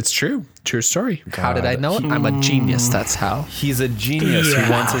 Yes, it's true. True story. God. How did I know it? I'm a genius. That's how. He's a genius who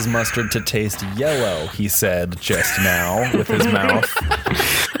wants his mustard to taste yellow, he said just now with his mouth.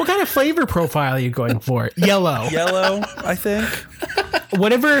 What kind of flavor profile are you going for? Yellow. Yellow, I think.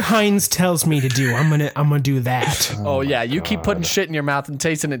 Whatever Heinz tells me to do, I'm gonna do that. Oh yeah, you keep putting shit in your mouth and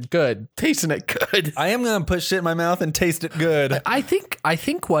tasting it good. I am gonna put shit in my mouth and taste it good. I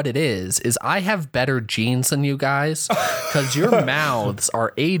think what it is I have better genes than you guys because your mouths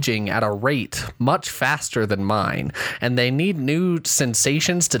are aging at a rate much faster than mine, and they need new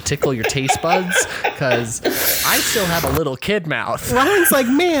sensations to tickle your taste buds because I still have a little kid mouth. Ryan's like,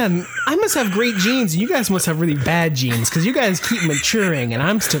 man, I must have great genes. You guys must have really bad genes because you guys keep maturing and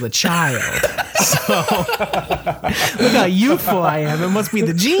I'm still a child. So look how youthful I am. It must be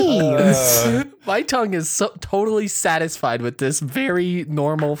the genes. My tongue is so totally satisfied with this very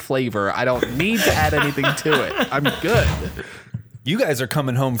normal flavor. I don't need to add anything to it. I'm good. You guys are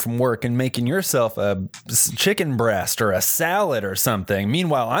coming home from work and making yourself a chicken breast or a salad or something.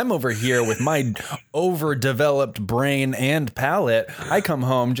 Meanwhile, I'm over here with my overdeveloped brain and palate. I come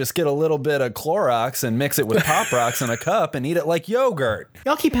home, just get a little bit of Clorox and mix it with Pop Rocks in a cup and eat it like yogurt.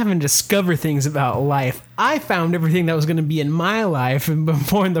 Y'all keep having to discover things about life. I found everything that was going to be in my life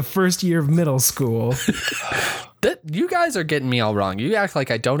before in the first year of middle school. You guys are getting me all wrong. You act like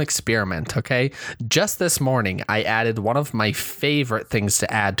I don't experiment, okay? Just this morning, I added one of my favorite things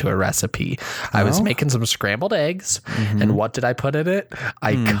to add to a recipe. I was making some scrambled eggs, and what did I put in it?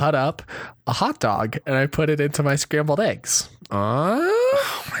 I cut up a hot dog, and I put it into my scrambled eggs.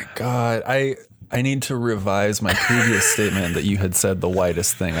 Oh my God. I need to revise my previous statement that you had said the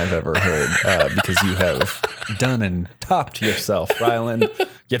whitest thing I've ever heard because you have done and topped yourself, Ryland.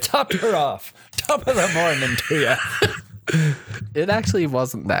 You topped her off. Top of the morning to you. It actually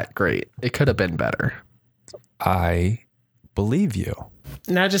wasn't that great. It could have been better. I believe you.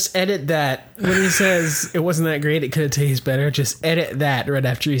 Now just edit that. When he says it wasn't that great, it could have tasted better. Just edit that right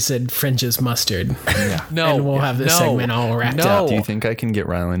after he said French's mustard. Yeah. No. And we'll have this segment all wrapped up. Do you think I can get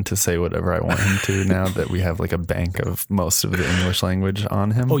Ryland to say whatever I want him to now that we have like a bank of most of the English language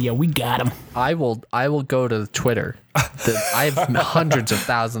on him? Oh yeah, we got him. I will go to Twitter. I have hundreds of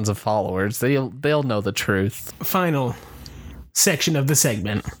thousands of followers. They'll know the truth. Final section of the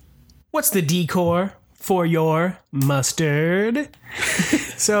segment. What's the decor for your mustard?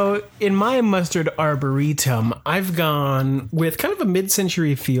 So in my mustard arboretum, I've gone with kind of a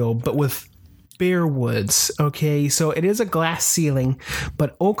mid-century feel, but with bare woods. Okay, so it is a glass ceiling,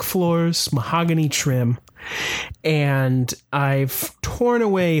 but oak floors, mahogany trim, and I've torn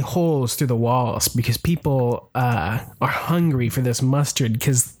away holes through the walls because people are hungry for this mustard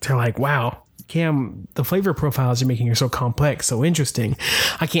because they're like, wow, Cam, the flavor profiles you're making are so complex, so interesting.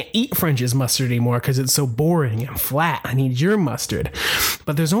 I can't eat French's mustard anymore because it's so boring and flat. I need your mustard.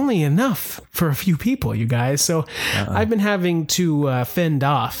 But there's only enough for a few people, you guys. So I've been having to fend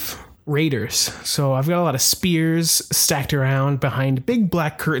off raiders. So I've got a lot of spears stacked around behind big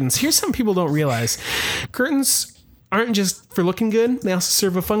black curtains. Here's something people don't realize. Curtains aren't just for looking good, they also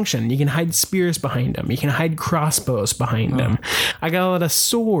serve a function. You can hide spears behind them. You can hide crossbows behind them. I got a lot of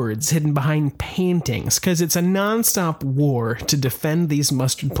swords hidden behind paintings because it's a nonstop war to defend these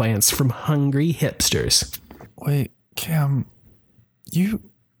mustard plants from hungry hipsters. Wait, Cam, you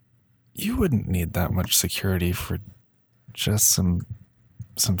wouldn't need that much security for just some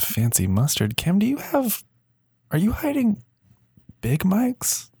fancy mustard. Cam, are you hiding big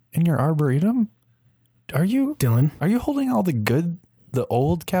mics in your arboretum? Are you, Dylan? Are you holding all the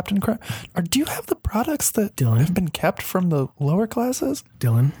old Captain Crunch? Do you have the products that have been kept from the lower classes?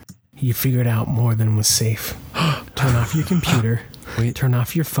 Dylan, you figured out more than was safe. Turn off your computer. Wait. Turn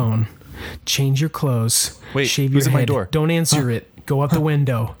off your phone. Change your clothes. Wait, shave your who's head. at my door? Don't answer it. Go out the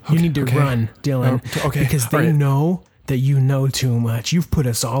window. You need to run, Dylan. Okay. Because they know that you know too much. You've put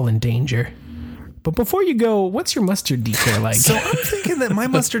us all in danger. But before you go, what's your mustard decor like? So I'm thinking that my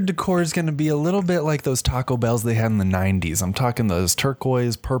mustard decor is going to be a little bit like those Taco Bells they had in the 90s. I'm talking those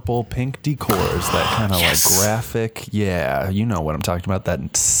turquoise, purple, pink decors, that kind of like graphic. Yeah, you know what I'm talking about,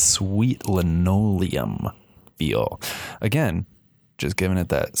 that sweet linoleum feel. Again, just giving it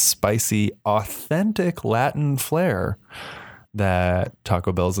that spicy, authentic Latin flair that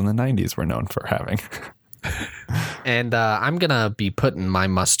Taco Bells in the 90s were known for having. And I'm going to be putting my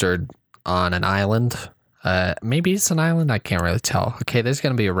mustard on an island. Maybe it's an island. I can't really tell. Okay, there's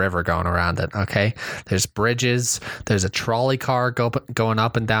going to be a river going around it. Okay, there's bridges. There's a trolley car going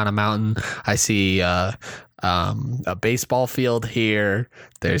up and down a mountain. I see a baseball field here.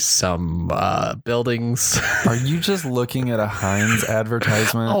 There's some buildings. Are you just looking at a Heinz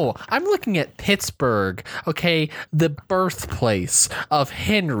advertisement? Oh, I'm looking at Pittsburgh. Okay, the birthplace of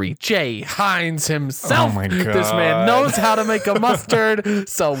Henry J. Heinz himself. Oh my God. This man knows how to make a mustard,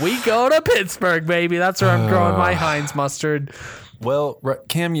 so we go to Pittsburgh, baby. That's where I'm growing my Heinz mustard. Well,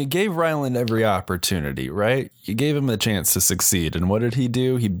 Cam, you gave Ryland every opportunity, right? You gave him the chance to succeed. And what did he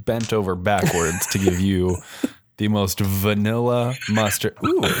do? He bent over backwards to give you the most vanilla mustard.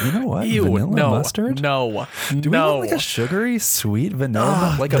 Ooh, you know what? Vanilla mustard? No. Do we want like a sugary, sweet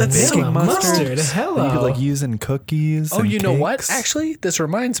vanilla, like a that's baking so mustard? mustard. Hello. You could like use in cookies. Oh, and you know what? cakes? Actually, this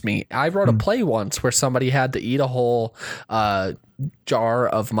reminds me. I wrote a play once where somebody had to eat a whole jar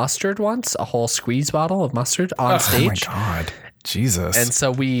of mustard once, a whole squeeze bottle of mustard on stage. Oh my God. Jesus. And so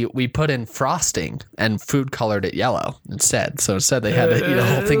we put in frosting and food colored it yellow instead. So instead they had to eat a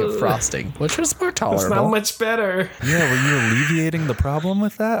whole thing of frosting, which was more It's tolerable. not much better. yeah, were you alleviating the problem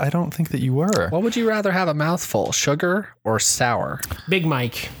with that? I don't think that you were. What would you rather have a mouthful, sugar or sour? Big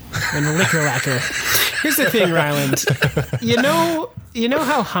Mike and the liquor lacquer. Here's the thing, Ryland. You know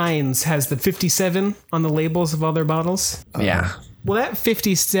how Heinz has the 57 on the labels of all their bottles? Yeah. Well, that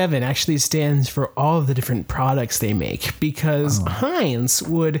 57 actually stands for all of the different products they make, because Heinz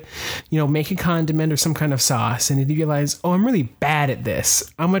would, make a condiment or some kind of sauce, and he'd realize, oh, I'm really bad at this.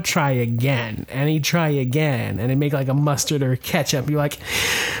 I'm going to try again. And he'd try again, and he'd make like a mustard or ketchup. You're like,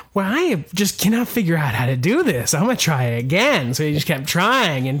 well, I just cannot figure out how to do this. I'm going to try again. So he just kept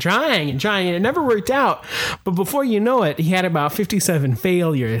trying and trying and trying, and it never worked out. But before you know it, he had about 57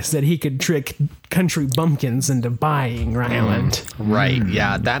 failures that he could trick country bumpkins into buying, Ryland. Right.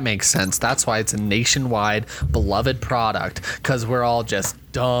 Yeah, that makes sense. That's why it's a nationwide beloved product, because we're all just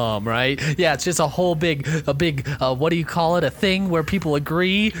dumb, right? Yeah, it's just a big, what do you call it? A thing where people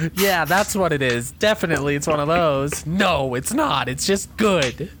agree? Yeah, that's what it is. Definitely, it's one of those. No, it's not. It's just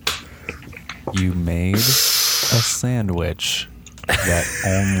good. You made a sandwich that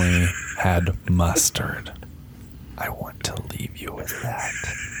only had mustard. I want to leave you with that.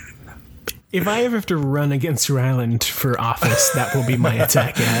 If I ever have to run against Ryland for office, that will be my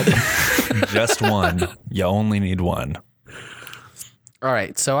attack ad. Just one. You only need one. All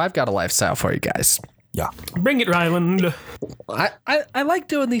right, so I've got a lifestyle for you guys. Yeah. Bring it, Ryland. I like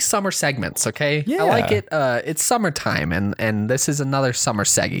doing these summer segments, okay? Yeah. I like it. It's summertime, and this is another summer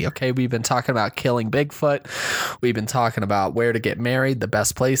seggy, okay? We've been talking about killing Bigfoot. We've been talking about where to get married, the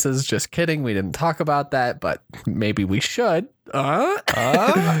best places. Just kidding. We didn't talk about that, but maybe we should. And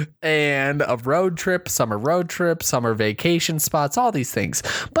a summer vacation spots, all these things.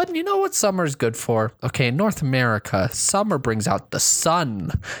 But you know what summer is good for? Okay, in North America, summer brings out the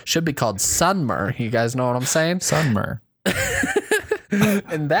sun. Should be called sunmer. You guys know what I'm saying? Sunmer.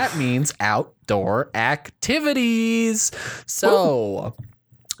 And that means outdoor activities. So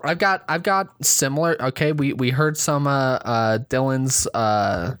I've got similar. Okay, we heard some Dylan's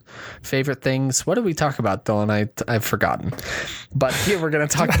favorite things. What did we talk about, Dylan? I've forgotten. But here we're gonna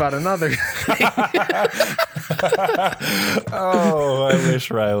talk about another thing. Oh, I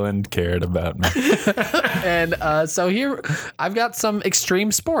wish Ryland cared about me. And so here I've got some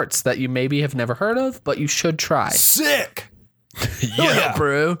extreme sports that you maybe have never heard of, but you should try. Sick. Yeah,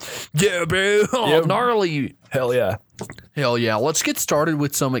 bro. Yeah, bro. Oh, Yeah. gnarly. Hell yeah. Hell yeah. Let's get started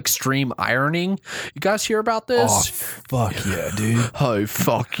with some extreme ironing. You guys hear about Oh, this? fuck yeah, dude. Oh,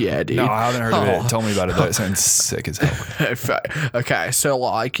 fuck yeah, dude. No, I haven't heard of it. Tell me about it, though. It sounds sick as hell. Okay, so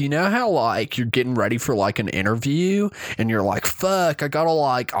like, you know how like you're getting ready for like an interview and you're like, fuck, I gotta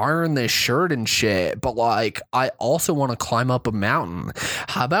like iron this shirt and shit, but like I also want to climb up a mountain.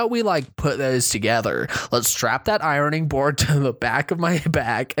 How about we like put those together? Let's strap that ironing board to the back of my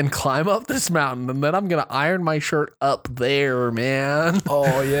back and climb up this mountain, and then I'm gonna iron my shirt up there, man.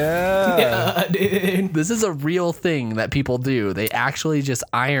 Oh, yeah. Yeah, dude. This is a real thing that people do. They actually just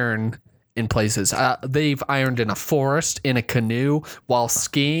iron in places. They've ironed in a forest, in a canoe, while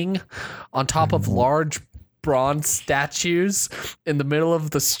skiing, on top of large bronze statues, in the middle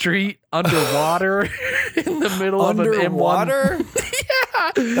of the street, underwater, in the middle of an M1. Underwater?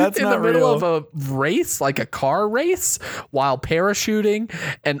 Yeah, That's in not the middle real. of a race, like a car race, while parachuting,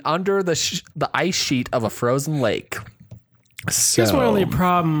 and under the ice sheet of a frozen lake. Here's my only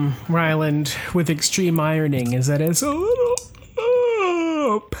problem, Ryland, with extreme ironing is that it's a little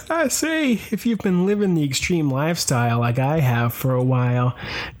passe if you've been living the extreme lifestyle like I have for a while.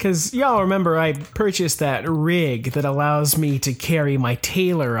 Because y'all remember I purchased that rig that allows me to carry my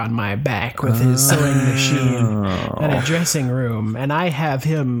tailor on my back with his sewing machine and a dressing room, and I have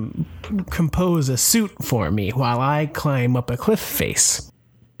him compose a suit for me while I climb up a cliff face.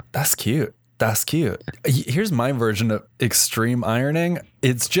 That's cute. That's cute. Here's my version of extreme ironing.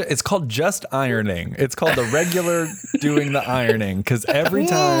 It's called just ironing. It's called the regular doing the ironing, because every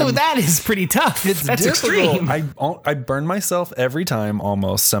time Ooh, that is pretty tough. That's difficult. extreme. I burn myself every time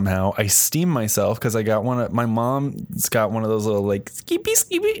almost somehow. I steam myself because I got my mom's got one of those little like skippy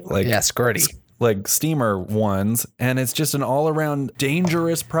like Yeah, squirty. like steamer ones, and it's just an all around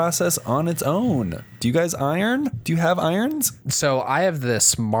dangerous process on its own. Do you guys iron? Do you have irons? So I have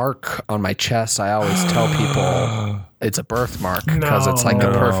this mark on my chest. I always tell people it's a birthmark because it's like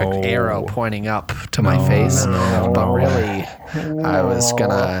a perfect arrow pointing up to my face. But really, I was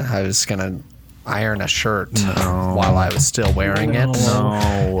gonna iron a shirt while I was still wearing it.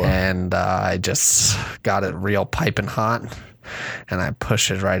 And I just got it real piping hot. And I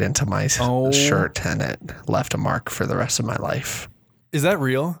pushed it right into my shirt, and it left a mark for the rest of my life. Is that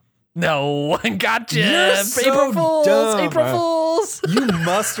real? No, gotcha. You're so April Fools. dumb. April Fools. You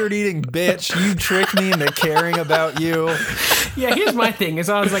mustard eating bitch. You tricked me into caring about you. Yeah, here's my thing. Is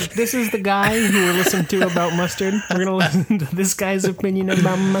I was like, this is the guy who we're listening to about mustard. We're going to listen to this guy's opinion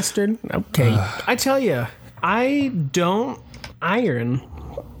about mustard. Okay. I tell you, I don't iron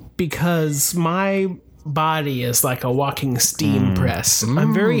because my body is like a walking steam press.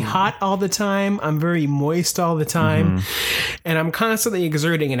 I'm very hot all the time. I'm very moist all the time. And I'm constantly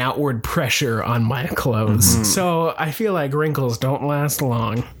exerting an outward pressure on my clothes. So I feel like wrinkles don't last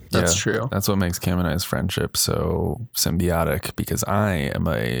long. That's true. That's what makes Cam and I's friendship so symbiotic, because I am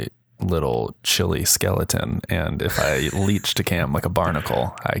a little chilly skeleton, and if I leech to Cam like a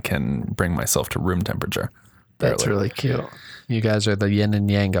barnacle, I can bring myself to room temperature. That's really cute. You guys are the yin and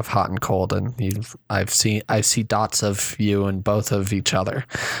yang of hot and cold, and I see dots of you in both of each other.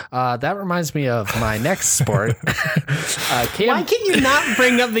 That reminds me of my next sport. Cam, Why can you not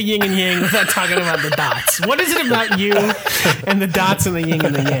bring up the yin and yang without talking about the dots? What is it about you and the dots and the yin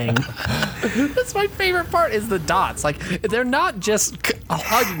and the yang? That's my favorite part, is the dots. Like, they're not just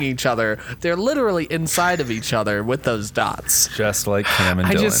hugging each other. They're literally inside of each other with those dots. Just like Cam and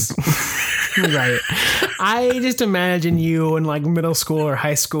Dylan. Right. I just imagine you in like middle school or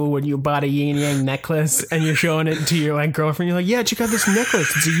high school when you bought a yin and yang necklace and you're showing it to your like girlfriend. You're like, yeah, check out this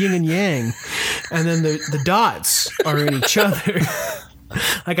necklace. It's a yin and yang. And then the dots are in each other.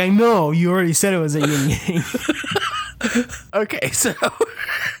 Like, I know you already said it was a yin and yang. Okay, so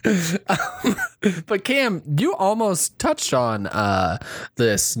but Cam, you almost touched on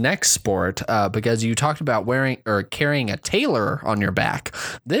this next sport because you talked about wearing or carrying a tailor on your back.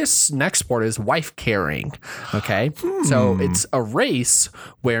 This next sport is wife carrying. Okay, so it's a race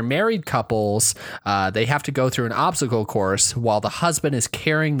where married couples they have to go through an obstacle course while the husband is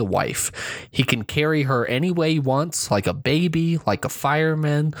carrying the wife. He can carry her any way he wants, like a baby, like a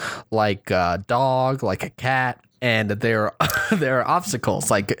fireman, like a dog, like a cat. And there are obstacles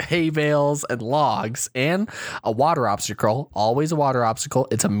like hay bales and logs and a water obstacle, always a water obstacle.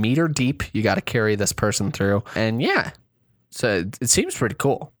 It's 1 meter deep. You got to carry this person through. And yeah, so it seems pretty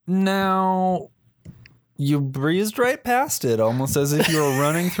cool. Now, you breezed right past it, almost as if you were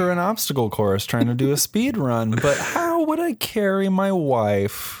running through an obstacle course trying to do a speed run. But how would I carry my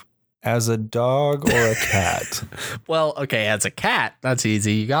wife as a dog or a cat? Well, okay, as a cat, that's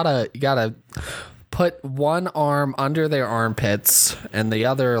easy. You gotta put one arm under their armpits and the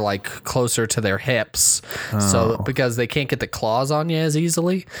other like closer to their hips, so because they can't get the claws on you as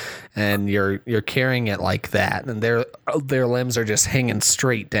easily, and you're carrying it like that, and their limbs are just hanging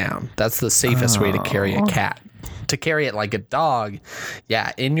straight down. That's the safest way to carry a cat. To carry it like a dog,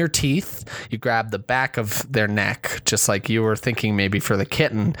 yeah, in your teeth, you grab the back of their neck, just like you were thinking maybe for the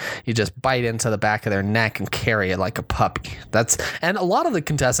kitten. You just bite into the back of their neck and carry it like a puppy. And a lot of the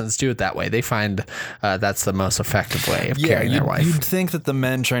contestants do it that way. They find that's the most effective way of carrying their wife. You'd think that the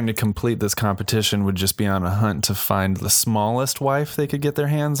men trying to complete this competition would just be on a hunt to find the smallest wife they could get their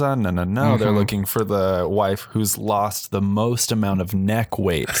hands on. No. They're looking for the wife who's lost the most amount of neck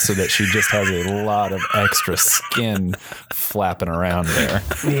weight so that she just has a lot of extra skin flapping around there.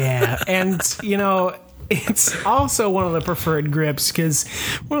 Yeah, and it's also one of the preferred grips because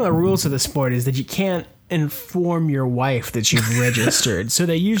one of the rules of the sport is that you can't inform your wife that you've registered. So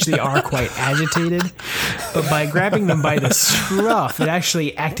they usually are quite agitated, but by grabbing them by the scruff, it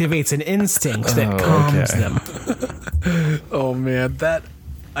actually activates an instinct that calms them. Oh man,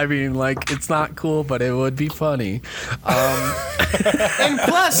 it's not cool, but it would be funny. And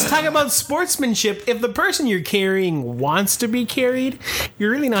plus, talk about sportsmanship. If the person you're carrying wants to be carried, you're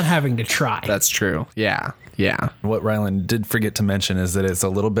really not having to try. That's true. Yeah. What Rylan did forget to mention is that it's a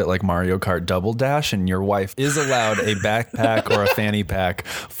little bit like Mario Kart Double Dash, and your wife is allowed a backpack or a fanny pack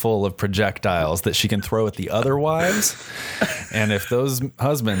full of projectiles that she can throw at the other wives. And if those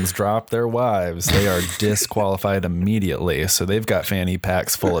husbands drop their wives, they are disqualified immediately. So they've got fanny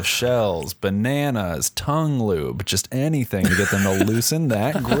packs full of shells, bananas, tongue lube, just anything to get them to loosen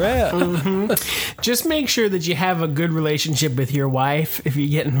that grip. Just make sure that you have a good relationship with your wife if you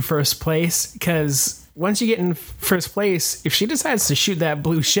get in first place, because once you get in first place, if she decides to shoot that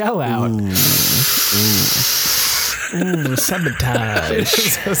blue shell out,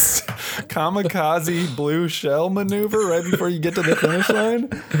 sabotage. Just kamikaze blue shell maneuver right before you get to the finish line.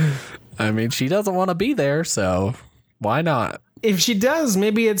 I mean, she doesn't want to be there, so why not? If she does,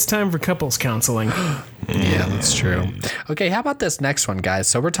 maybe it's time for couples counseling. Yeah, that's true. Okay, how about this next one, guys?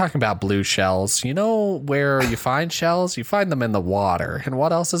 So we're talking about blue shells. You know where you find shells? You find them in the water. And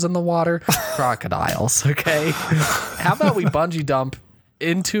what else is in the water? Crocodiles, okay? How about we bungee dump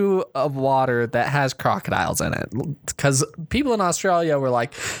into a water that has crocodiles in it? Because people in Australia were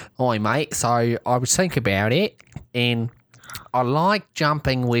like, "Oi, mate, so I was thinking about it, and I like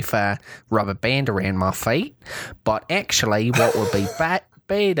jumping with a rubber band around my feet, but actually what would be better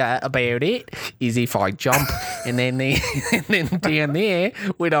about it is if I jump and then down there,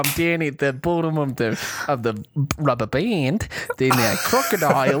 when I'm down at the bottom of the rubber band, then a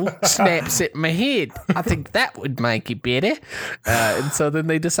crocodile snaps at my head. I think that would make it better." And so then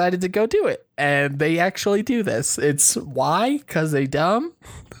they decided to go do it. And they actually do this. It's why? Because they dumb?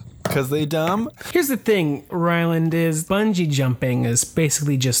 Because they dumb. Here's the thing, Ryland, is bungee jumping is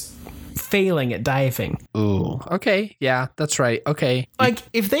basically just failing at diving. Ooh. Okay. Yeah, that's right. Okay. Like,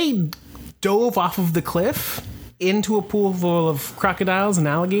 if they dove off of the cliff into a pool full of crocodiles and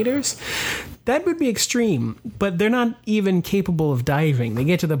alligators, that would be extreme. But they're not even capable of diving. They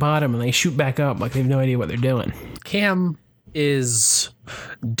get to the bottom and they shoot back up like they have no idea what they're doing. Cam, is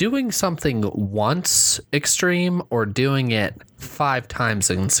doing something once extreme or doing it 5 times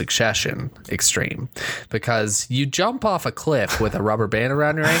in succession extreme? Because you jump off a cliff with a rubber band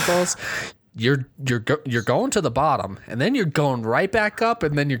around your ankles, you're going to the bottom, and then you're going right back up,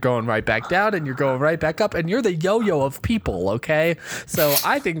 and then you're going right back down, and you're going right back up, and you're the yo-yo of people, okay? So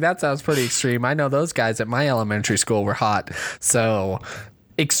I think that sounds pretty extreme. I know those guys at my elementary school were hot. So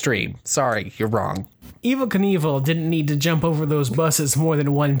extreme. Sorry, you're wrong. Evel Knievel didn't need to jump over those buses more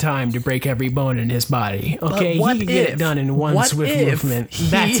than one time to break every bone in his body. Okay, he could get it done in one swift movement.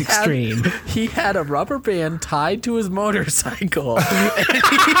 That's extreme. He had a rubber band tied to his motorcycle.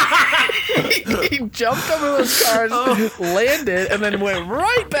 He jumped over those cars, landed, and then went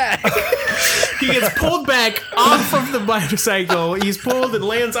right back. He gets pulled back off of the motorcycle. He's pulled and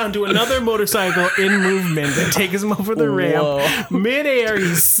lands onto another motorcycle in movement that takes him over the ramp. Midair,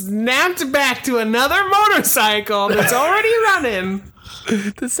 he's snapped back to another motorcycle that's already running.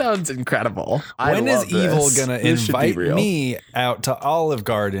 This sounds incredible. When is Evil gonna invite me out to Olive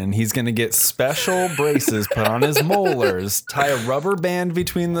Garden? He's gonna get special braces put on his molars, tie a rubber band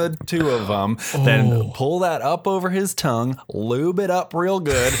between the two of them, then pull that up over his tongue, lube it up real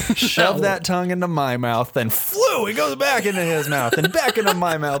good, shove that tongue into my mouth, then it goes back into his mouth and back into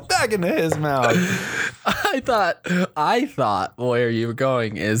my mouth, back into his mouth. I thought where you were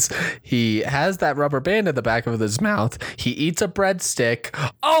going is he has that rubber band in the back of his mouth. He eats a breadstick.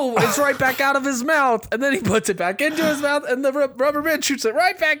 Oh, it's right back out of his mouth. And then he puts it back into his mouth, and the rubber band shoots it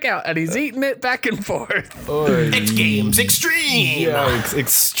right back out. And he's eating it back and forth. X Games Extreme. Yeah,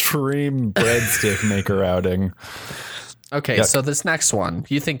 extreme breadstick maker outing. Okay, Yuck. So this next one,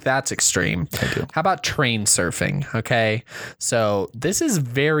 you think that's extreme. I do. How about train surfing? Okay, so this is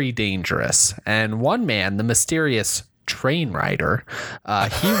very dangerous. And one man, the mysterious train rider,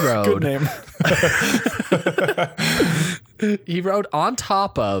 he rode... Good name. He rode on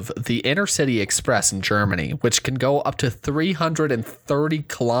top of the Intercity Express in Germany, which can go up to 330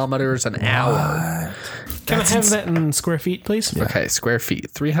 kilometers an hour. Can I have that in square feet, please? Yeah. Okay, square feet.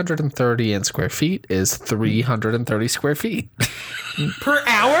 330 in square feet is 330 square feet. Per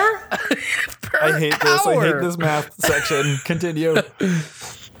hour? I hate this. I hate this math section. Continue.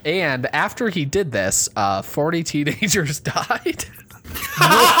 And after he did this, 40 teenagers died.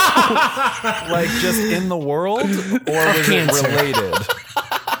 Like just in the world, or was it related?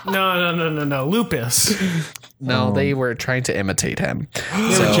 No. Lupus. No, they were trying to imitate him.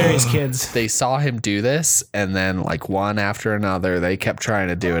 They were Jerry's kids. They saw him do this, and then like one after another, they kept trying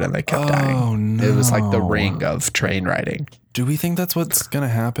to do it, and they kept dying. Oh no! It was like the ring of train riding. Do we think that's what's going to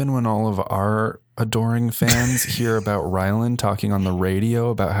happen when all of our adoring fans hear about Ryland talking on the radio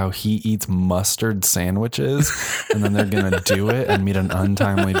about how he eats mustard sandwiches, and then they're going to do it and meet an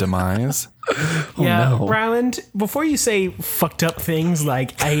untimely demise? Ryland, before you say fucked up things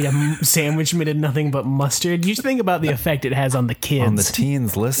like I ate a sandwich made of nothing but mustard, you should think about the effect it has on the kids. On the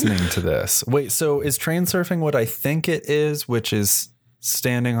teens listening to this. Wait, so is train surfing what I think it is, which is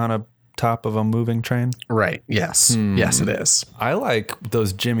standing on a top of a moving train? Right. Yes. Yes, it is. I like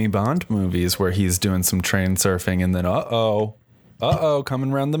those Jimmy Bond movies where he's doing some train surfing and then uh-oh,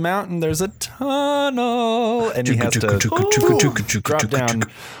 coming around the mountain, there's a tunnel. And he has to drop down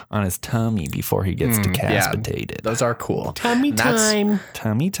on his tummy before he gets decapitated. Those are cool. Tummy time.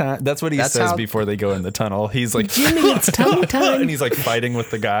 Tummy time. That's what he says before they go in the tunnel. He's like, Jimmy, it's tummy time. and he's like fighting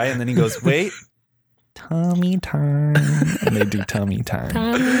with the guy. And then he goes, wait, tummy time. And they do tummy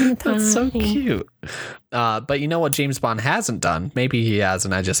time. That's so cute. But you know what James Bond hasn't done? Maybe he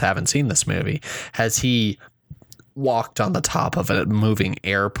hasn't. I just haven't seen this movie. Has he walked on the top of a moving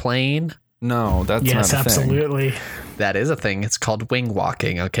airplane? No, that's not a thing. Absolutely. That is a thing. It's called wing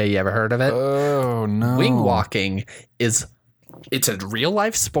walking. Okay, you ever heard of it? Oh, no. Wing walking it's a real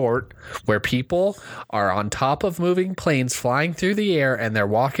life sport where people are on top of moving planes flying through the air and they're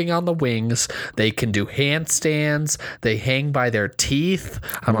walking on the wings. They can do handstands. They hang by their teeth.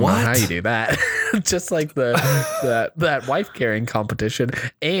 I don't know how you do that. Just like that wife carrying competition.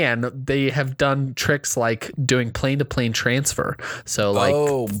 And they have done tricks like doing plane to plane transfer. So like,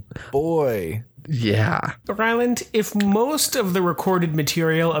 oh boy. Yeah. Ryland, if most of the recorded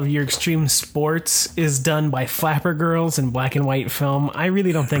material of your extreme sports is done by flapper girls in black and white film, I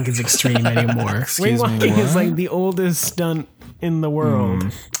really don't think it's extreme anymore. Wing walking is like the oldest stunt in the world.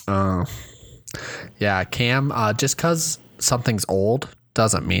 Yeah, Cam, just because something's old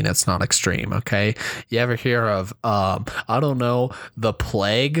doesn't mean it's not extreme, okay? You ever hear of, I don't know, the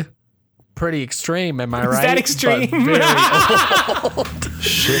plague? Pretty extreme, am I right? Is that extreme? But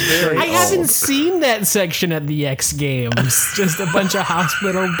very old. I haven't seen that section at the X Games. Just a bunch of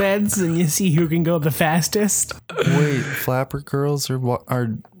hospital beds, and you see who can go the fastest. Wait, flapper girls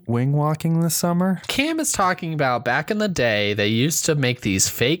are wing walking this summer? Cam is talking about back in the day, they used to make these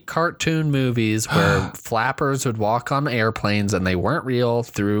fake cartoon movies where flappers would walk on airplanes and they weren't real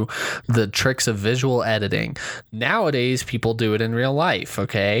through the tricks of visual editing. Nowadays, people do it in real life,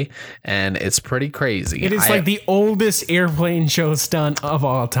 okay? And it's pretty crazy. It is like the oldest airplane show stunt of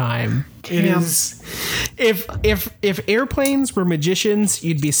all time. It is. If airplanes were magicians,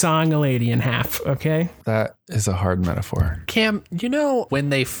 you'd be sawing a lady in half, okay? That is a hard metaphor. Cam, you know when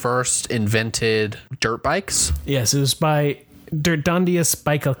they first invented dirt bikes? Yes, it was by Derdondius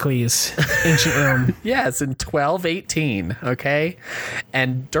Bicocles, ancient Rome. Yes, in 1218, okay?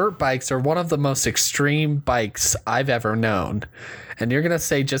 And dirt bikes are one of the most extreme bikes I've ever known. And you're going to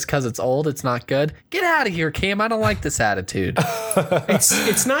say just because it's old, it's not good? Get out of here, Cam. I don't like this attitude.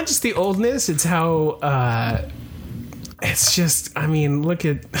 It's not just the oldness, it's how it's just, I mean, look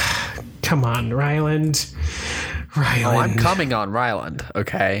at, come on, Ryland. Oh, I'm coming on Ryland,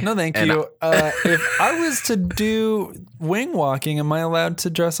 okay? No, thank you. If I was to do wing walking, am I allowed to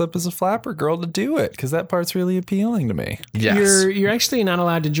dress up as a flapper girl to do it? Because that part's really appealing to me. Yes. You're actually not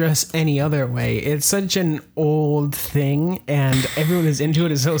allowed to dress any other way. It's such an old thing, and everyone who's into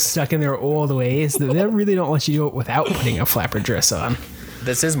it is so stuck in their old ways that they really don't let you do it without putting a flapper dress on.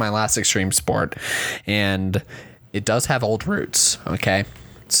 This is my last extreme sport, and it does have old roots, okay?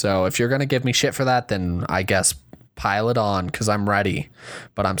 So if you're going to give me shit for that, then I guess pile it on because I'm ready,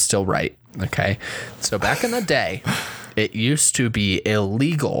 but I'm still right, okay? So back in the day, it used to be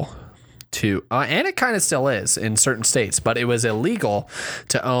illegal to, and it kind of still is in certain states, but it was illegal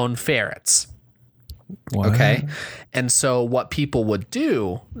to own ferrets. What? Okay. And so what people would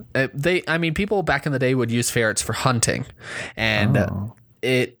do, people back in the day would use ferrets for hunting, and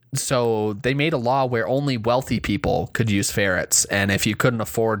so they made a law where only wealthy people could use ferrets. And if you couldn't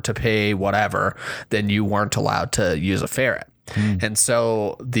afford to pay whatever, then you weren't allowed to use a ferret. And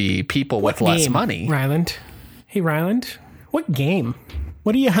so the people with less money. Ryland. Hey, Ryland. What game?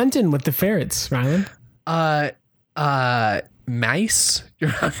 What are you hunting with the ferrets, Ryland? Mice? You're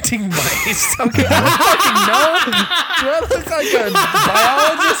hunting mice? Okay, I don't fucking know. Do I look like a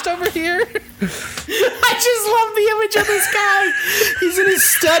biologist over here? I just love the image of this guy. He's in his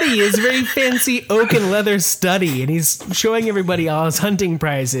study, his very fancy oak and leather study, and he's showing everybody all his hunting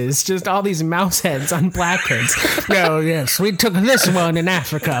prizes. Just all these mouse heads on blackheads. Oh, yes, we took this one in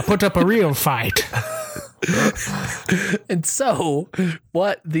Africa, put up a real fight. And so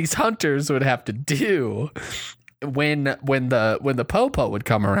what these hunters would have to do when the popo would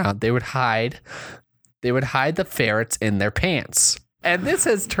come around, they would hide the ferrets in their pants. And this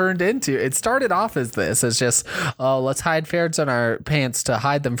has turned into, it started off as just, let's hide ferrets in our pants to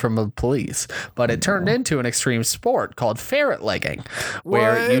hide them from the police. But it turned into an extreme sport called ferret legging,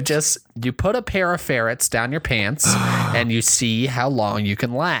 where you put a pair of ferrets down your pants and you see how long you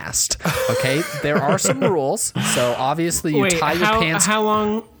can last. Okay, there are some rules. So obviously you tie your pants. How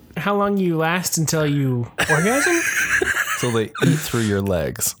long you last until you orgasm? So they eat through your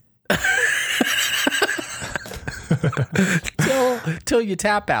legs. So till you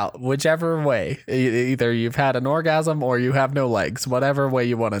tap out, whichever way. Either you've had an orgasm or you have no legs, whatever way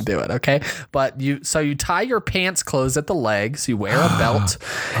you want to do it. Okay. But you tie your pants closed at the legs, you wear a belt,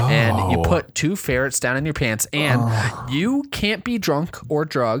 and you put 2 ferrets down in your pants, and you can't be drunk or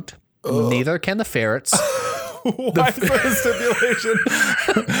drugged. Neither can the ferrets. Why is that a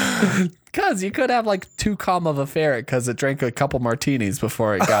stipulation? Because you could have like too calm of a ferret because it drank a couple martinis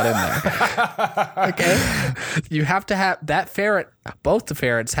before it got in there. Okay. You have to have that ferret. Both the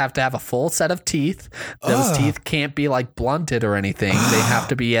ferrets have to have a full set of teeth. Those teeth can't be like blunted or anything. They have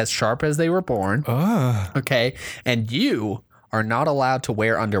to be as sharp as they were born. Okay. And you are not allowed to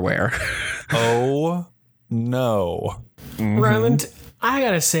wear underwear. Oh, no. Ryland, I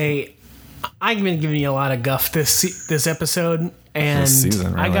gotta say, I've been giving you a lot of guff this episode, and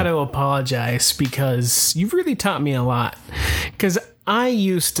season, really. I gotta apologize because you've really taught me a lot. Because I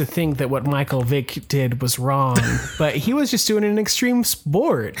used to think that what Michael Vick did was wrong, but he was just doing an extreme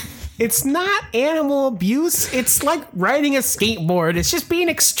sport. It's not animal abuse. It's like riding a skateboard. It's just being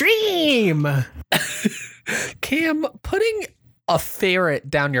extreme. Cam, putting a ferret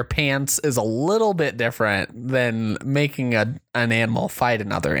down your pants is a little bit different than making an animal fight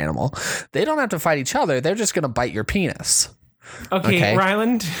another animal. They don't have to fight each other. They're just going to bite your penis. Okay,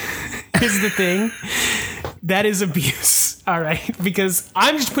 Ryland, here's the thing. That is abuse, all right? Because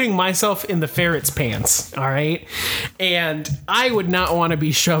I'm just putting myself in the ferret's pants, all right? And I would not want to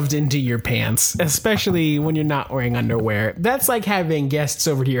be shoved into your pants, especially when you're not wearing underwear. That's like having guests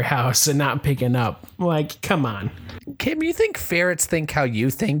over to your house and not picking up. Like, come on. Kim, you think ferrets think how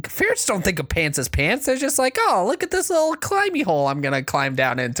you think? Ferrets don't think of pants as pants. They're just like, oh, look at this little climby hole I'm going to climb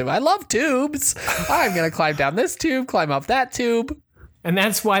down into. I love tubes. I'm going to climb down this tube, climb up that tube. And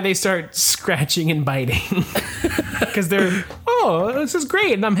that's why they start scratching and biting. Because they're, oh, this is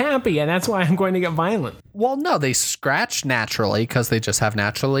great, and I'm happy, and that's why I'm going to get violent. Well, no, they scratch naturally because they just have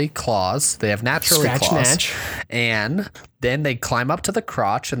naturally claws. They have naturally claws. Natch. And then they climb up to the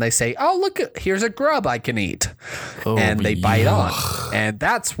crotch and they say, oh, look, here's a grub I can eat. And they bite on. And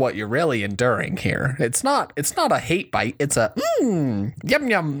that's what you're really enduring here. It's not a hate bite. It's a, yum,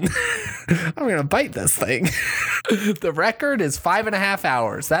 yum. I'm going to bite this thing. The record is 5.5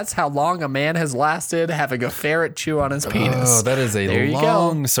 hours. That's how long a man has lasted having a ferret chew on his penis. Oh, that is a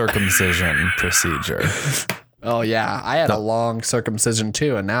long circumcision procedure. Oh, yeah. I had a long circumcision,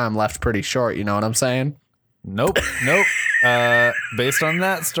 too, and now I'm left pretty short. You know what I'm saying? Nope. Based on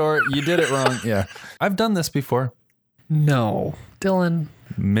that story, you did it wrong. Yeah. I've done this before. No. Dylan.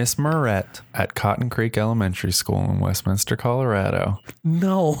 Miss Moret at Cotton Creek Elementary School in Westminster, Colorado.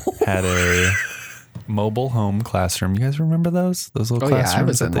 No. Had a mobile home classroom. You guys remember those little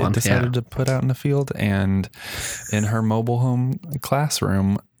classrooms that they decided to put out in the field? And in her mobile home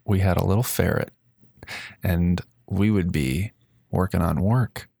classroom, we had a little ferret, and we would be working on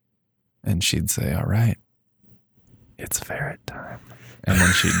work, and she'd say, all right, it's ferret time. And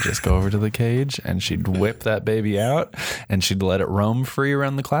then she'd just go over to the cage and she'd whip that baby out and she'd let it roam free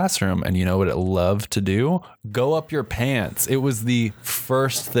around the classroom. And you know what it loved to do? Go up your pants. It was the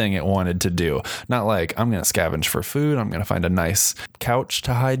first thing it wanted to do. Not like, I'm going to scavenge for food. I'm going to find a nice couch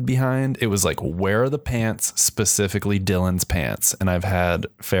to hide behind. It was like, where are the pants? Specifically Dylan's pants. And I've had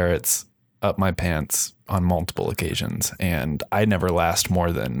ferrets up my pants on multiple occasions, and I never last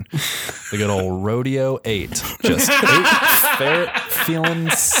more than the good old rodeo 8. Just 8 ferret feeling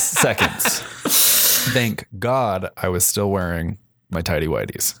seconds. Thank God I was still wearing my tighty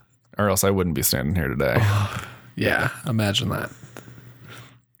whities, or else I wouldn't be standing here today. Yeah, imagine that.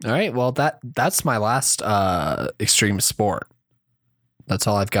 All right, well that's my last extreme sport. That's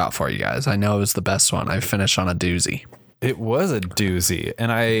all I've got for you guys. I know it was the best one. I finished on a doozy. It was a doozy,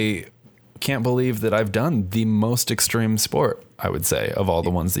 and I can't believe that I've done the most extreme sport, I would say, of all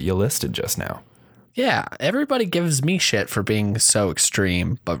the ones that you listed just now. Yeah, everybody gives me shit for being so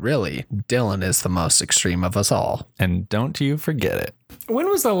extreme, but really, Dylan is the most extreme of us all. And don't you forget it. When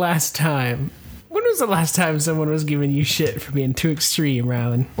was the last time someone was giving you shit for being too extreme,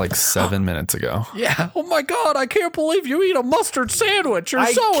 Rylan? Like 7 minutes ago. Yeah. Oh my God, I can't believe you eat a mustard sandwich. You're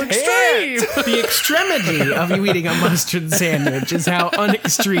so extreme. The extremity of you eating a mustard sandwich is how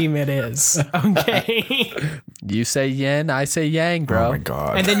unextreme it is. Okay. You say yin, I say yang, bro. Oh my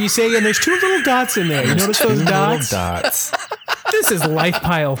God. And then you say, and there's 2 little dots in there. You notice those dots? Dots. This is Life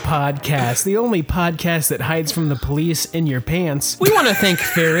Pile Podcast, the only podcast that hides from the police in your pants. We want to thank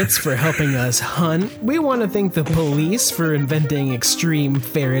ferrets for helping us hunt. We want to thank the police for inventing extreme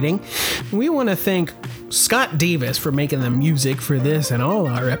ferreting. We want to thank Scott Davis for making the music for this and all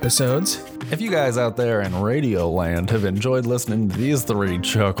our episodes. If you guys out there in Radio Land have enjoyed listening to these three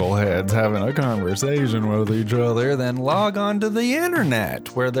chuckleheads having a conversation with each other, then log on to the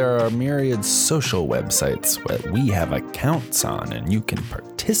internet, where there are myriad social websites that we have accounts on, and you can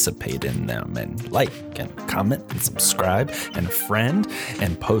participate in them and like and comment and subscribe and friend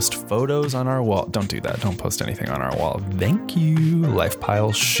and post photos on our wall. Don't do that. Don't post anything on our wall. Thank you.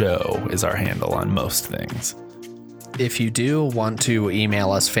 Lifepile Show is our handle on most things. If you do want to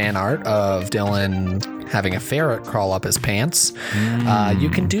email us fan art of Dylan having a ferret crawl up his pants, you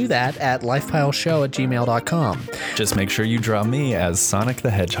can do that at lifepileshow@gmail.com. Just make sure you draw me as Sonic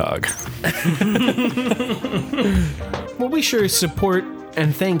the Hedgehog. Well, we sure support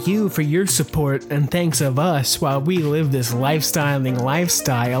and thank you for your support and thanks of us while we live this lifestyling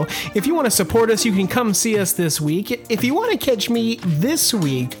lifestyle. If you want to support us, you can come see us this week. If you want to catch me this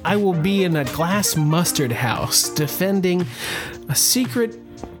week, I will be in a glass mustard house defending a secret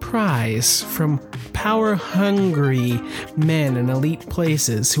prize from power-hungry men in elite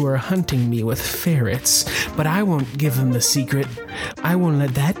places who are hunting me with ferrets. But I won't give them the secret. I won't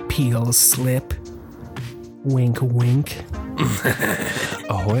let that peel slip. Wink, wink.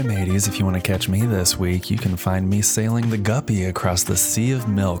 Ahoy, mateys. If you want to catch me this week, you can find me sailing the Guppy across the Sea of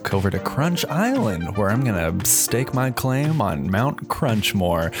Milk over to Crunch Island, where I'm going to stake my claim on Mount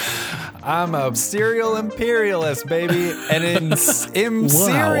Crunchmore. I'm a serial imperialist, baby, and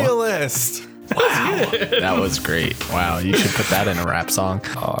imperialist. Wow, that was great. Wow, you should put that in a rap song.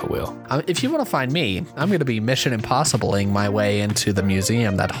 Oh, I will. If you want to find me, I'm going to be Mission Impossible-ing my way into the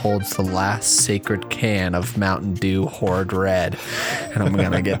museum that holds the last sacred can of Mountain Dew Horde Red. And I'm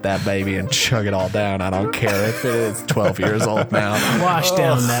going to get that baby and chug it all down. I don't care if it is 12 years old now. Wash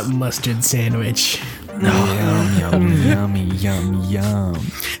down that mustard sandwich. Yum, yum, yummy, yum, yum.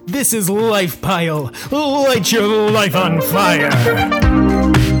 This is Life Pile. Light your life on fire.